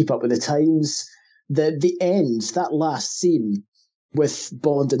kind of keep up with the times. The end, that last scene with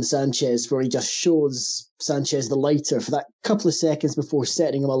Bond and Sanchez, where he just shows Sanchez the lighter for that couple of seconds before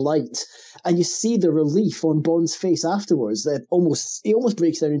setting him alight, and you see the relief on Bond's face afterwards. He almost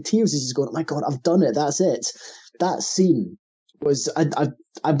breaks down in tears as he's going, "Oh my God, I've done it. That's it." That scene was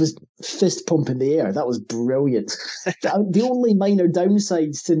I was fist pumping the air. That was brilliant. The only minor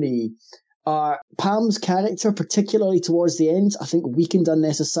downsides to me are Pam's character, particularly towards the end, I think weakened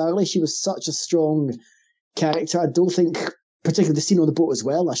unnecessarily. She was such a strong character. I don't think, particularly the scene on the boat as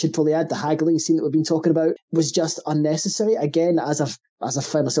well, I should probably add the haggling scene that we've been talking about, was just unnecessary. Again, as I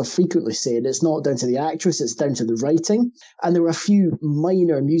find myself frequently saying, it's not down to the actress, it's down to the writing. And there were a few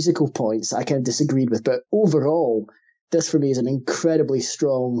minor musical points I kind of disagreed with, but overall, this for me is an incredibly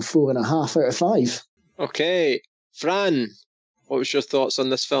strong 4.5 out of 5. Okay. Fran, what was your thoughts on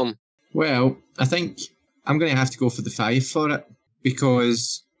this film? Well, I think I'm going to have to go for the 5 for it,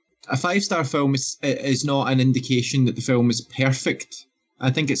 because a 5-star film is not an indication that the film is perfect.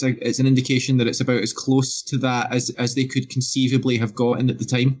 I think it's an indication that it's about as close to that as they could conceivably have gotten at the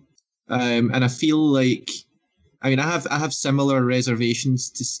time. And I feel like, I have similar reservations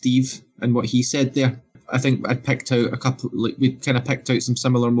to Steve and what he said there. I think I'd picked out a couple, like we kind of picked out some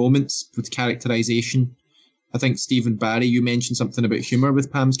similar moments with characterization. I think Steve and Barry, you mentioned something about humour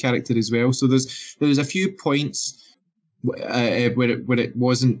with Pam's character as well. So there was a few points where it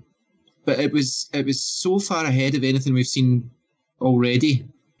wasn't, but it was so far ahead of anything we've seen already.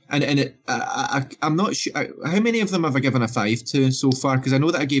 And I'm not sure how many of them have I given a 5 to so far, because I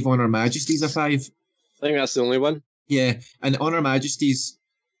know that I gave Honor Majesties a 5. I think that's the only one. Yeah, and Honor Majesties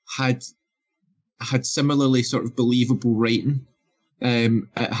had similarly sort of believable writing.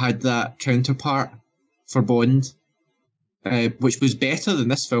 It had that counterpart for Bond, which was better than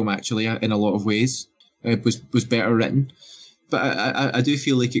this film actually in a lot of ways. It was better written, but I do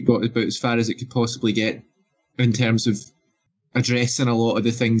feel like it got about as far as it could possibly get in terms of addressing a lot of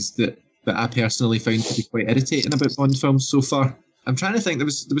the things that I personally found to be quite irritating about Bond films so far. I'm trying to think. There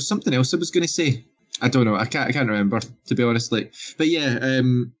was something else I was going to say. I don't know. I can't remember, to be honest. But yeah,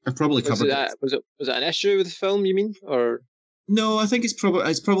 I've probably covered it. Was it an issue with the film? You mean, or no? I think it's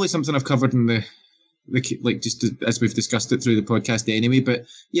probably something I've covered in the just as we've discussed it through the podcast anyway. But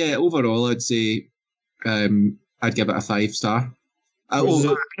yeah, overall, I'd say I'd give it a 5-star. I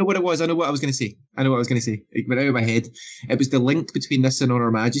know what it was. I know what I was going to say. It went out of my head. It was the link between this and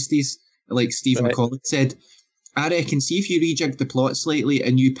Honor Majesties, like Steve McCullough said. I reckon, see if you rejigged the plot slightly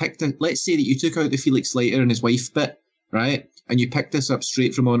and you picked let's say that you took out the Felix Leiter and his wife bit, right? And you picked this up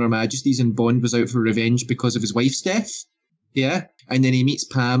straight from Honor Majesties, and Bond was out for revenge because of his wife's death. Yeah? And then he meets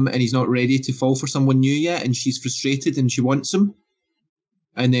Pam and he's not ready to fall for someone new yet, and she's frustrated and she wants him.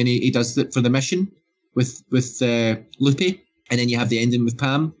 And then he does it for the mission with Lupe. And then you have the ending with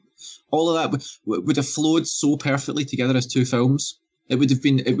Pam. All of that would have flowed so perfectly together as 2 films. It would have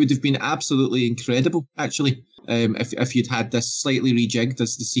been absolutely incredible, actually, if you'd had this slightly rejigged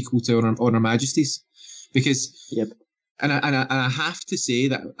as the sequel to Honor Majesties, because yep. And I have to say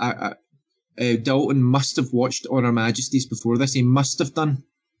that Dalton must have watched Honor Majesties before this. He must have done.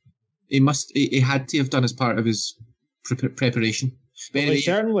 He had to have done as part of his preparation. But well, anyway, he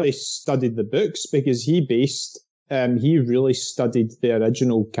certainly studied the books, because he really studied the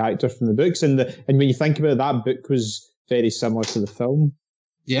original character from the books, and when you think about it, that book was very similar to the film.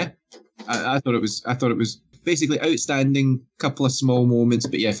 Yeah, I thought it was basically outstanding. Couple of small moments,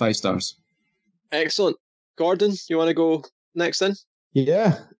 but yeah, 5 stars. Excellent. Gordon, you want to go next then?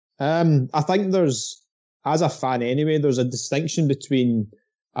 Yeah, I think there's, as a fan anyway, there's a distinction between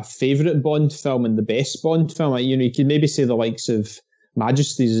a favourite Bond film and the best Bond film. You could maybe say the likes of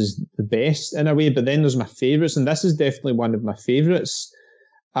Majesties is the best in a way, but then there's my favourites, and this is definitely one of my favourites.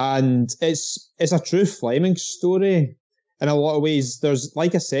 And it's a true Fleming story in a lot of ways. There's,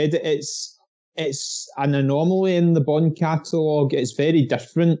 like I said, it's an anomaly in the Bond catalogue. It's very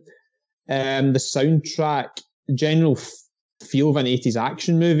different. The soundtrack, the general feel of an 80s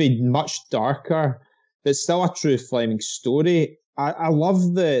action movie, much darker, but still a true Fleming story. I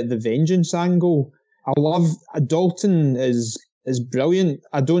love the vengeance angle. I love Dalton is brilliant.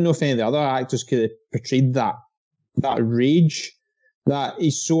 I don't know if any of the other actors could have portrayed that rage, that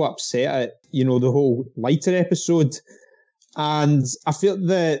he's so upset at, the whole Leiter episode. And I feel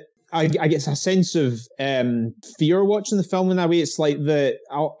that I get a sense of fear watching the film in a way. It's like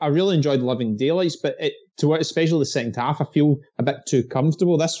I really enjoyed Living Daylights, but especially the second half, I feel a bit too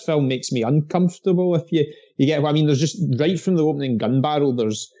comfortable. This film makes me uncomfortable, if you get what I mean. There's just, right from the opening gun barrel,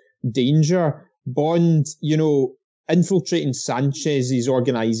 there's danger. Bond, infiltrating Sanchez's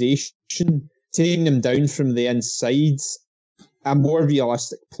organisation, taking him down from the inside, a more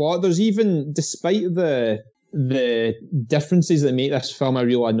realistic plot. There's even, despite the differences that make this film a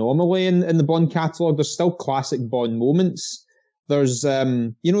real anomaly in the Bond catalogue, there's still classic Bond moments. There's,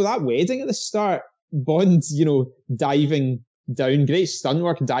 that wedding at the start, Bond, diving down, great stunt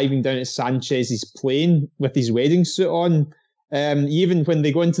work, diving down at Sanchez's plane with his wedding suit on. Even when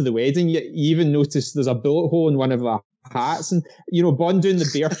they go into the wedding, you even notice there's a bullet hole in one of the hats. And, Bond doing the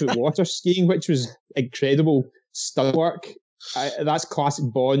barefoot water skiing, which was incredible stunt work. That's classic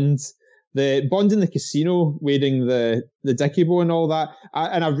Bond. The Bond in the casino wearing the dicky bow and all that.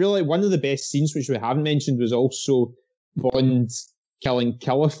 And I really, one of the best scenes, which we haven't mentioned, was also Bond killing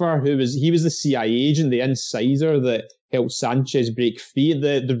Killifer, he was the CIA agent, the insider that helped Sanchez break free.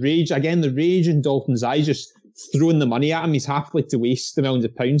 The rage in Dalton's eyes, just throwing the money at him. He's happy to waste the millions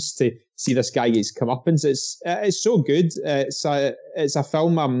of pounds to see this guy get his comeuppance. It's so good. It's a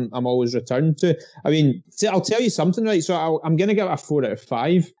film I'm always returned to. I mean, I'll tell you something, right? So I'm going to give it a 4 out of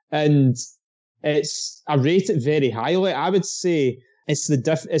 5, and I rate it very highly. I would say it's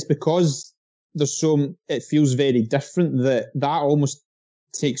because it feels very different that almost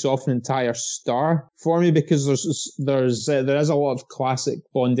takes off an entire star for me, because there is a lot of classic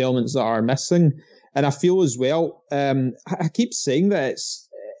Bond elements that are missing. And I feel as well, I keep saying that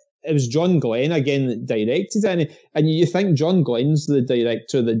it was John Glenn again that directed it, and you think John Glenn's the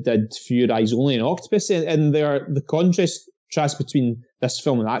director that did For Your Eyes Only and Octopus, and the contrast between this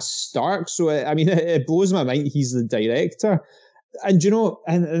film and that's stark. So I mean, it blows my mind he's the director. And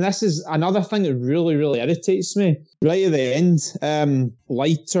and this is another thing that really, really irritates me. Right at the end,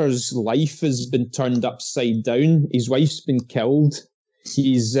 Leiter's life has been turned upside down. His wife's been killed.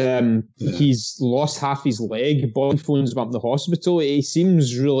 He's lost half his leg. Bond phones him up in the hospital. He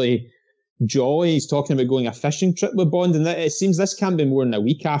seems really jolly. He's talking about going a fishing trip with Bond, and it seems this can't be more than a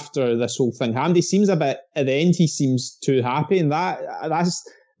week after this whole thing happened. He seems at the end. He seems too happy, and that's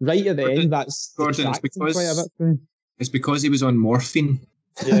right at the end. That's Gordon. It's because he was on morphine.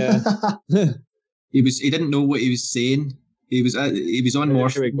 Yeah, he didn't know what he was saying. He was on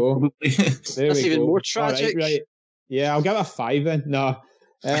morphine. There we go. That's even more tragic. Right. Yeah, I'll give it a 5 then. No.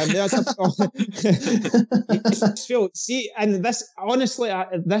 See, and this, honestly,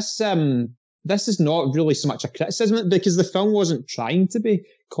 this is not really so much a criticism, because the film wasn't trying to be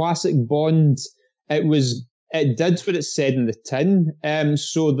classic Bond. It did what it said in the tin.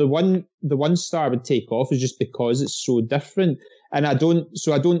 So the one star I would take off is just because it's so different. And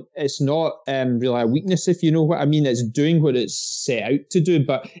it's not really a weakness, if you know what I mean. It's doing what it's set out to do,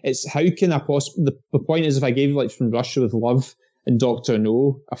 but it's how can I possibly, the point is, if I gave like From Russia with Love and Dr.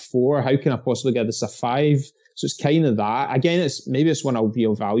 No a 4, how can I possibly give this a 5? So it's kind of that. Again, maybe it's one I'll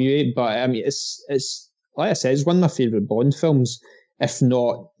reevaluate, but I mean, it's like I said, it's one of my favourite Bond films, if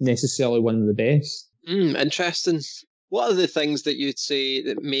not necessarily one of the best. Interesting. What are the things that you'd say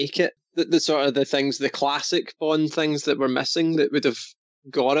that make it? The sort of the classic Bond things that were missing that would have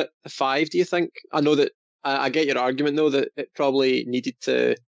got it a 5, do you think? I know that I get your argument, though, that it probably needed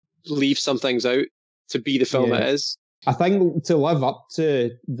to leave some things out to be the film it is. I think to live up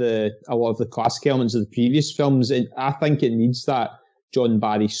to a lot of the classic elements of the previous films, I think it needs that John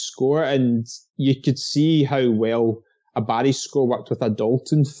Barry score, and you could see how well a Barry score worked with a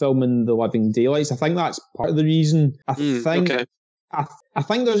Dalton film in The Living Daylights. I think that's part of the reason. I think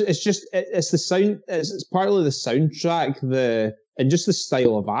it's the sound. It's partly the soundtrack, and just the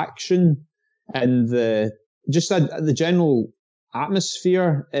style of action, and the general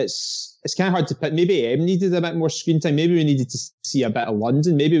atmosphere. It's kind of hard to pick. Maybe M needed a bit more screen time. Maybe we needed to see a bit of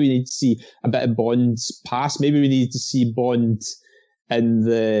London. Maybe we need to see a bit of Bond's past. Maybe we needed to see Bond in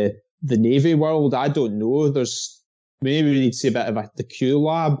the Navy world. I don't know. Maybe we need to see a bit of the Q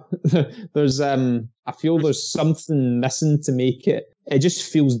lab. I feel there's something missing to make it. It just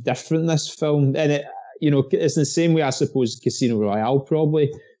feels different, this film. And it's the same way, I suppose, Casino Royale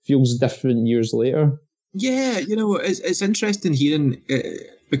probably feels different years later. Yeah, it's interesting hearing,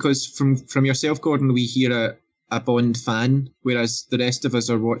 because from yourself, Gordon, we hear a Bond fan, whereas the rest of us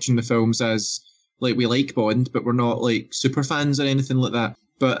are watching the films as, like, we like Bond, but we're not, like, super fans or anything like that.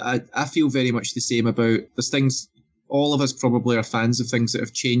 But I feel very much the same about, there's things, all of us probably are fans of things that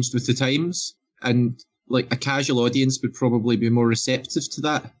have changed with the times, and like a casual audience would probably be more receptive to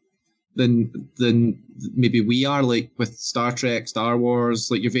that than maybe we are, like with Star Trek, Star Wars,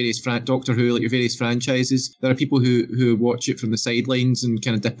 like your various Doctor Who, like your various franchises. There are people who watch it from the sidelines and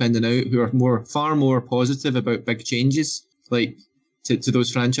kind of dip in and out, who are far more positive about big changes, like to those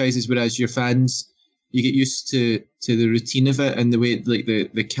franchises, whereas your fans, you get used to the routine of it and the way, like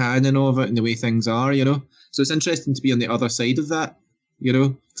the canon of it and the way things are, So it's interesting to be on the other side of that,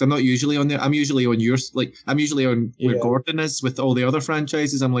 because I'm not usually on there. I'm usually on I'm usually on where Gordon is with all the other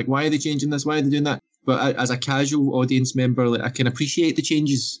franchises. I'm like, why are they changing this? Why are they doing that? But as a casual audience member, like, I can appreciate the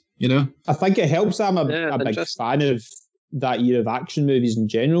changes, I think it helps. I'm a big fan of that year of action movies in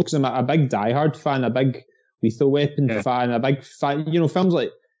general, because I'm a big Die Hard fan, a big Lethal Weapon fan, a big fan, films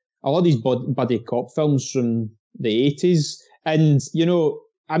like a lot of these buddy cop films from the 80s. And, you know,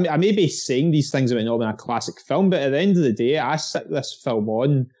 I may be saying these things about not being a classic film, but at the end of the day, I stick this film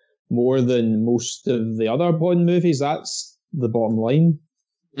on more than most of the other Bond movies. That's the bottom line.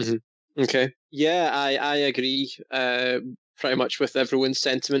 Mm-hmm. Okay. Yeah, I agree pretty much with everyone's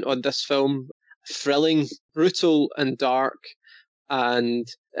sentiment on this film. Thrilling, brutal, and dark. And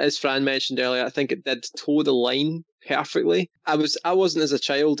as Fran mentioned earlier, I think it did toe the line perfectly. I wasn't as a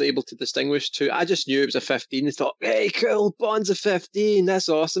child able to distinguish two. I just knew it was a 15 and thought, hey, cool, Bond's a 15, that's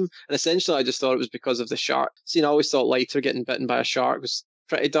awesome. And essentially I just thought it was because of the shark. See, I always thought Leiter getting bitten by a shark was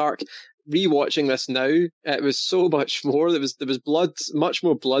pretty dark. Rewatching this now, it was so much more. There was blood, much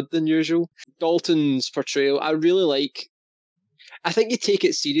more blood than usual. Dalton's portrayal, I really like. I think you take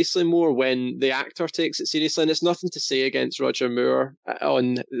it seriously more when the actor takes it seriously, and it's nothing to say against Roger Moore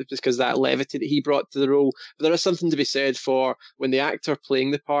because that levity that he brought to the role. But there is something to be said for when the actor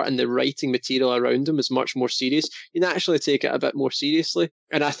playing the part and the writing material around him is much more serious. You naturally take it a bit more seriously,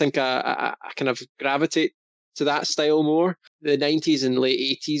 and I think I kind of gravitate to that style more. The 90s and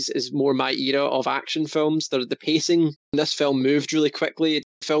late 80s is more my era of action films. The pacing in this film moved really quickly.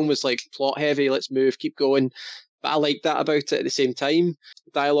 The film was like plot heavy, let's move, keep going. But I liked that about it at the same time.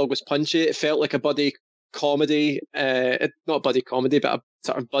 Dialogue was punchy. It felt like a buddy comedy, not buddy comedy, but a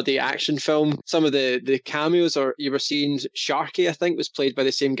sort of buddy action film. Some of the cameos, or you were seeing Sharky, I think, was played by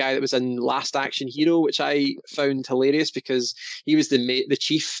the same guy that was in Last Action Hero, which I found hilarious because he was the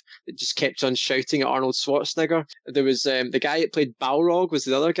chief that just kept on shouting at Arnold Schwarzenegger. There was the guy that played Balrog was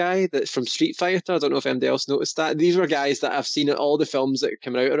the other guy that from Street Fighter. I don't know if anybody else noticed that. These were guys that I've seen in all the films that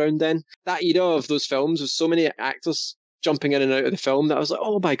came out around then. That era of those films was so many actors jumping in and out of the film that I was like,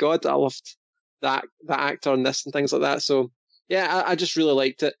 oh my God, I loved that actor and this and things like that. So yeah, I just really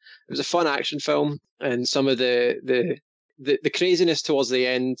liked it. It was a fun action film, and some of the craziness towards the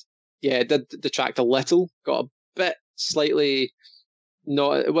end, yeah, it did detract a little. Got a bit slightly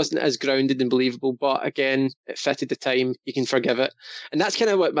it wasn't as grounded and believable, but again, it fitted the time. You can forgive it, and that's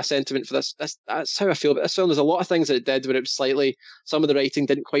kind of what my sentiment for this. That's how I feel about this film. There's a lot of things that it did where it was slightly, some of the writing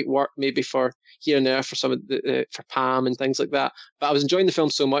didn't quite work, maybe for here and there for some of for Pam and things like that. But I was enjoying the film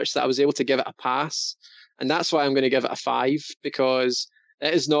so much that I was able to give it a pass. And that's why I'm going to give it a 5, because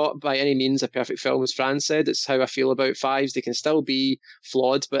it is not by any means a perfect film, as Fran said. It's how I feel about 5s. They can still be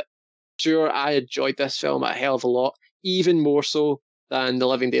flawed, but sure, I enjoyed this film a hell of a lot, even more so than The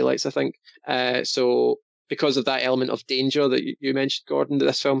Living Daylights, I think. So because of that element of danger that you mentioned, Gordon, that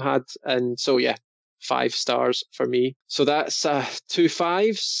this film had. And so, yeah, 5 stars for me. So that's 2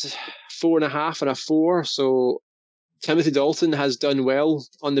 5s, 4.5 and a 4. So Timothy Dalton has done well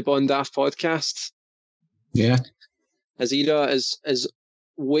on the Bond Daft podcast. Yeah. His era is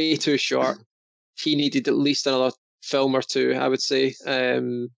way too short. He needed at least another film or two, I would say.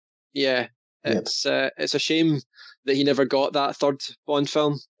 It's a shame that he never got that third Bond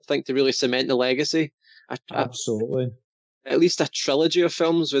film, I think, to really cement the legacy. Absolutely. At least a trilogy of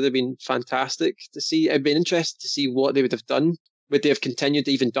films would have been fantastic to see. I'd been interested to see what they would have done. Would they have continued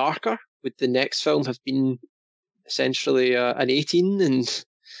even darker? Would the next film have been essentially an 18 and...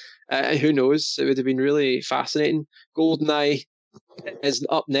 who knows? It would have been really fascinating. GoldenEye is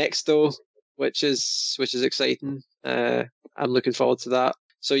up next, though, which is exciting. I'm looking forward to that.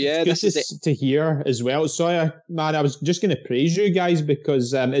 So yeah, it's good to hear as well. Sorry, man, I was just going to praise you guys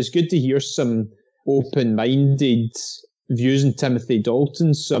because it's good to hear some open-minded views on Timothy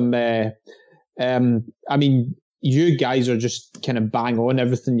Dalton. I mean, you guys are just kind of bang on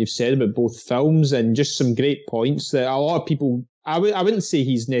everything you've said about both films, and just some great points that a lot of people. I wouldn't say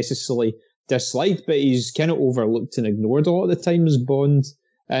he's necessarily disliked, but he's kind of overlooked and ignored a lot of the time as Bond.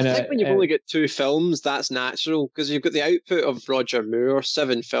 And I think when you've only got 2 films, that's natural, because you've got the output of Roger Moore,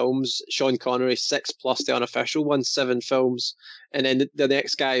 7 films, Sean Connery, 6 plus the unofficial one, 7 films, and then the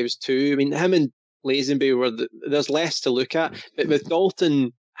next guy was 2. I mean, him and Lazenby there's less to look at, but with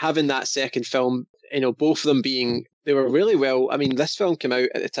Dalton having that second film, both of them they were really well. I mean, this film came out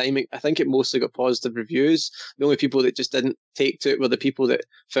at the time, I think it mostly got positive reviews. The only people that just didn't take to it were the people that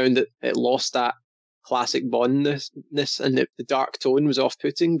found that it lost that classic Bondness and the dark tone was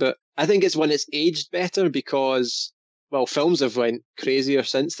off-putting. But I think it's when it's aged better because, well, films have went crazier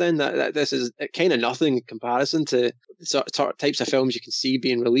since then. That this is kind of nothing in comparison to the sort of types of films you can see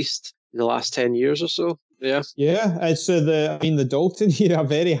being released in the last 10 years or so. Yeah. Yeah, so the Dalton here are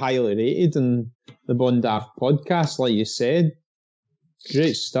very highly rated in the Bond Daft podcast, like you said.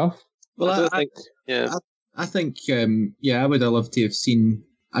 Great stuff. Well, I think I would have loved to have seen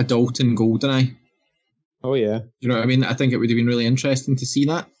a Dalton GoldenEye. Oh, yeah. You know what I mean? I think it would have been really interesting to see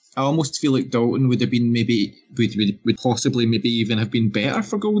that. I almost feel like Dalton would have been would possibly maybe even have been better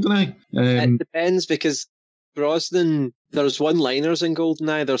for GoldenEye. It depends, because Brosnan, there's one-liners in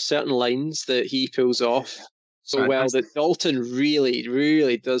GoldenEye. There's certain lines that he pulls off so well that Dalton really,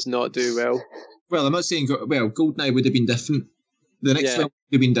 really does not do well. Well, I'm not saying GoldenEye would have been different. The next film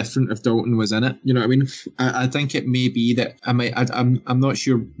would have been different if Dalton was in it. You know what I mean? I think it may be that I'm not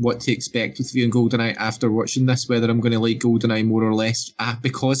sure what to expect with viewing GoldenEye after watching this. Whether I'm going to like GoldenEye more or less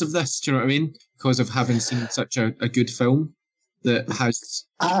because of this. Do you know what I mean? Because of having seen such a good film that has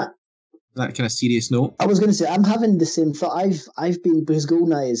that kind of serious note. I was going to say I'm having the same thought. I've been, because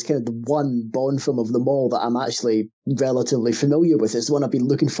GoldenEye is kind of the one Bond film of them all that I'm actually relatively familiar with. It's the one I've been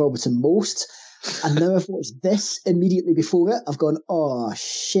looking forward to most. And now I've watched this immediately before it. I've gone, oh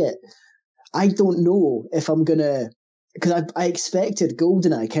shit! I don't know if I'm gonna, because I expected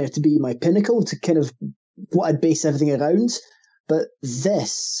GoldenEye kind of to be my pinnacle, to kind of what I'd base everything around. But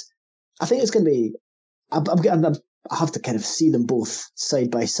this, I think it's going to be. I have to kind of see them both side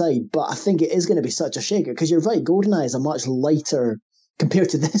by side, but I think it is going to be such a shaker, because you're right. GoldenEye is a much lighter, compared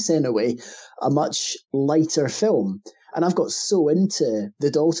to this anyway, a much lighter film. And I've got so into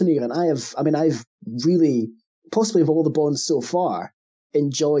the Dalton era, and I've really, possibly of all the Bonds so far,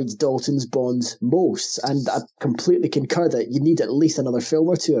 enjoyed Dalton's Bond most. And I completely concur that you need at least another film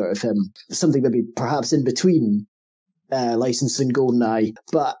or two out of him. Something maybe perhaps in between License and GoldenEye.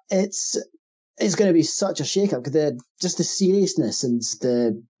 But it's going to be such a shake-up, because just the seriousness and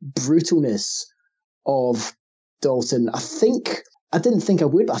the brutalness of Dalton, I didn't think I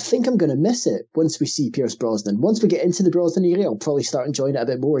would, but I think I'm going to miss it once we see Pierce Brosnan. Once we get into the Brosnan era, I'll probably start enjoying it a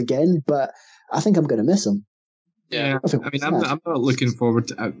bit more again, but I think I'm going to miss him. Yeah, I'm not looking forward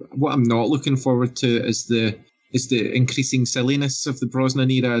to... what I'm not looking forward to is the increasing silliness of the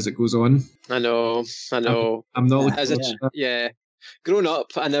Brosnan era as it goes on. I know. I'm not looking forward to that. Yeah. Growing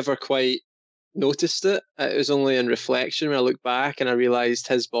up, I never quite noticed it. It was only in reflection when I look back and I realised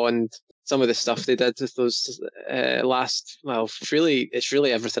his Bond... Some of the stuff they did with those it's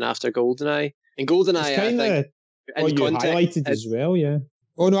really everything after GoldenEye. And GoldenEye, I think, what you highlighted as well, yeah.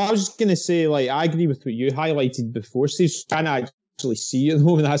 Oh no, I was just going to say, like, I agree with what you highlighted before, Steve. So I can't actually see it at the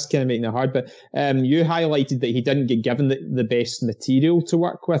moment, that's kind of making it hard, but you highlighted that he didn't get given the best material to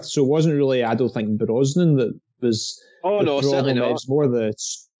work with, so it wasn't really, I don't think, Brosnan that was the problem. Certainly not. It's more the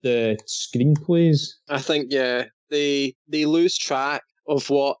screenplays. I think, they lose track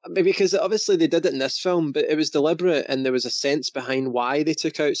of what, because obviously they did it in this film, but it was deliberate and there was a sense behind why they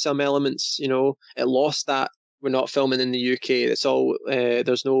took out some elements. You know, it lost that we're not filming in the UK. It's all there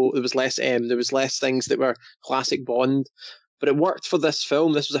was less there was less things that were classic Bond, but it worked for this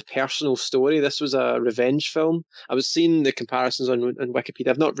film. This was a personal story. This was a revenge film. I was seeing the comparisons on Wikipedia.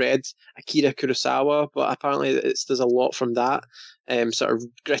 I've not read Akira Kurosawa, but apparently there's a lot from that. Sort of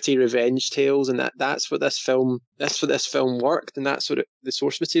gritty revenge tales, and that's what this film worked, and that's what the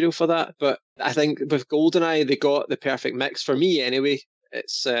source material for that. But I think with GoldenEye, they got the perfect mix for me anyway.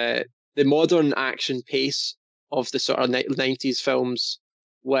 It's the modern action pace of the sort of 90s films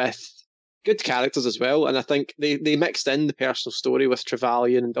with good characters as well, and I think they mixed in the personal story with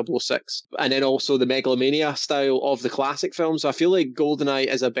Trevelyan and 006, and then also the megalomania style of the classic films. So I feel like GoldenEye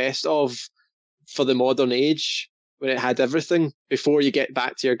is a best of for the modern age, when it had everything before you get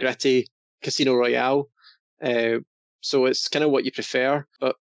back to your gritty Casino Royale. So it's kind of what you prefer,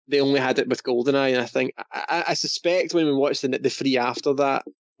 but they only had it with GoldenEye, and I think I suspect when we watch the three after that,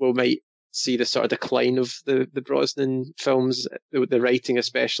 we might see the sort of decline of the Brosnan films. The writing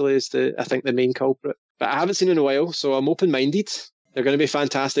especially is I think the main culprit. But I haven't seen it in a while, so I'm open-minded. They're going to be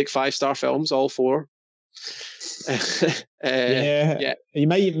fantastic 5-star films, all four. Yeah. You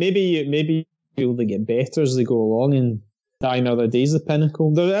might maybe feel they get better as they go along, and Die Another Day's the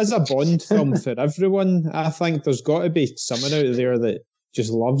pinnacle. There is a Bond film for everyone. I think there's got to be someone out there that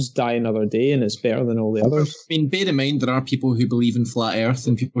just loves Die Another Day and it's better than all the others. I mean, bear in mind there are people who believe in flat Earth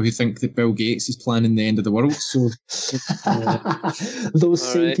and people who think that Bill Gates is planning the end of the world. So those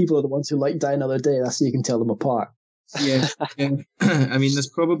same people are the ones who like Die Another Day. That's so you can tell them apart. Yeah. I mean,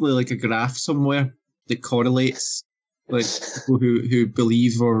 there's probably like a graph somewhere that correlates like people who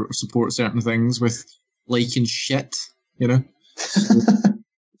believe or support certain things with liking shit, you know.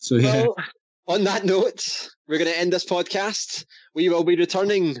 So yeah. Well, on that note, we're going to end this podcast. We will be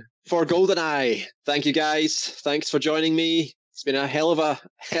returning for GoldenEye. Thank you guys. Thanks for joining me. It's been a hell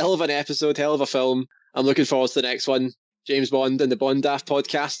of an episode, hell of a film. I'm looking forward to the next one. James Bond and the Bond Daft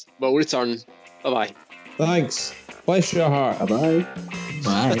podcast will return. Bye-bye. Thanks. Bless your heart. Bye-bye.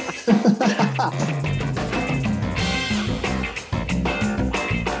 Bye.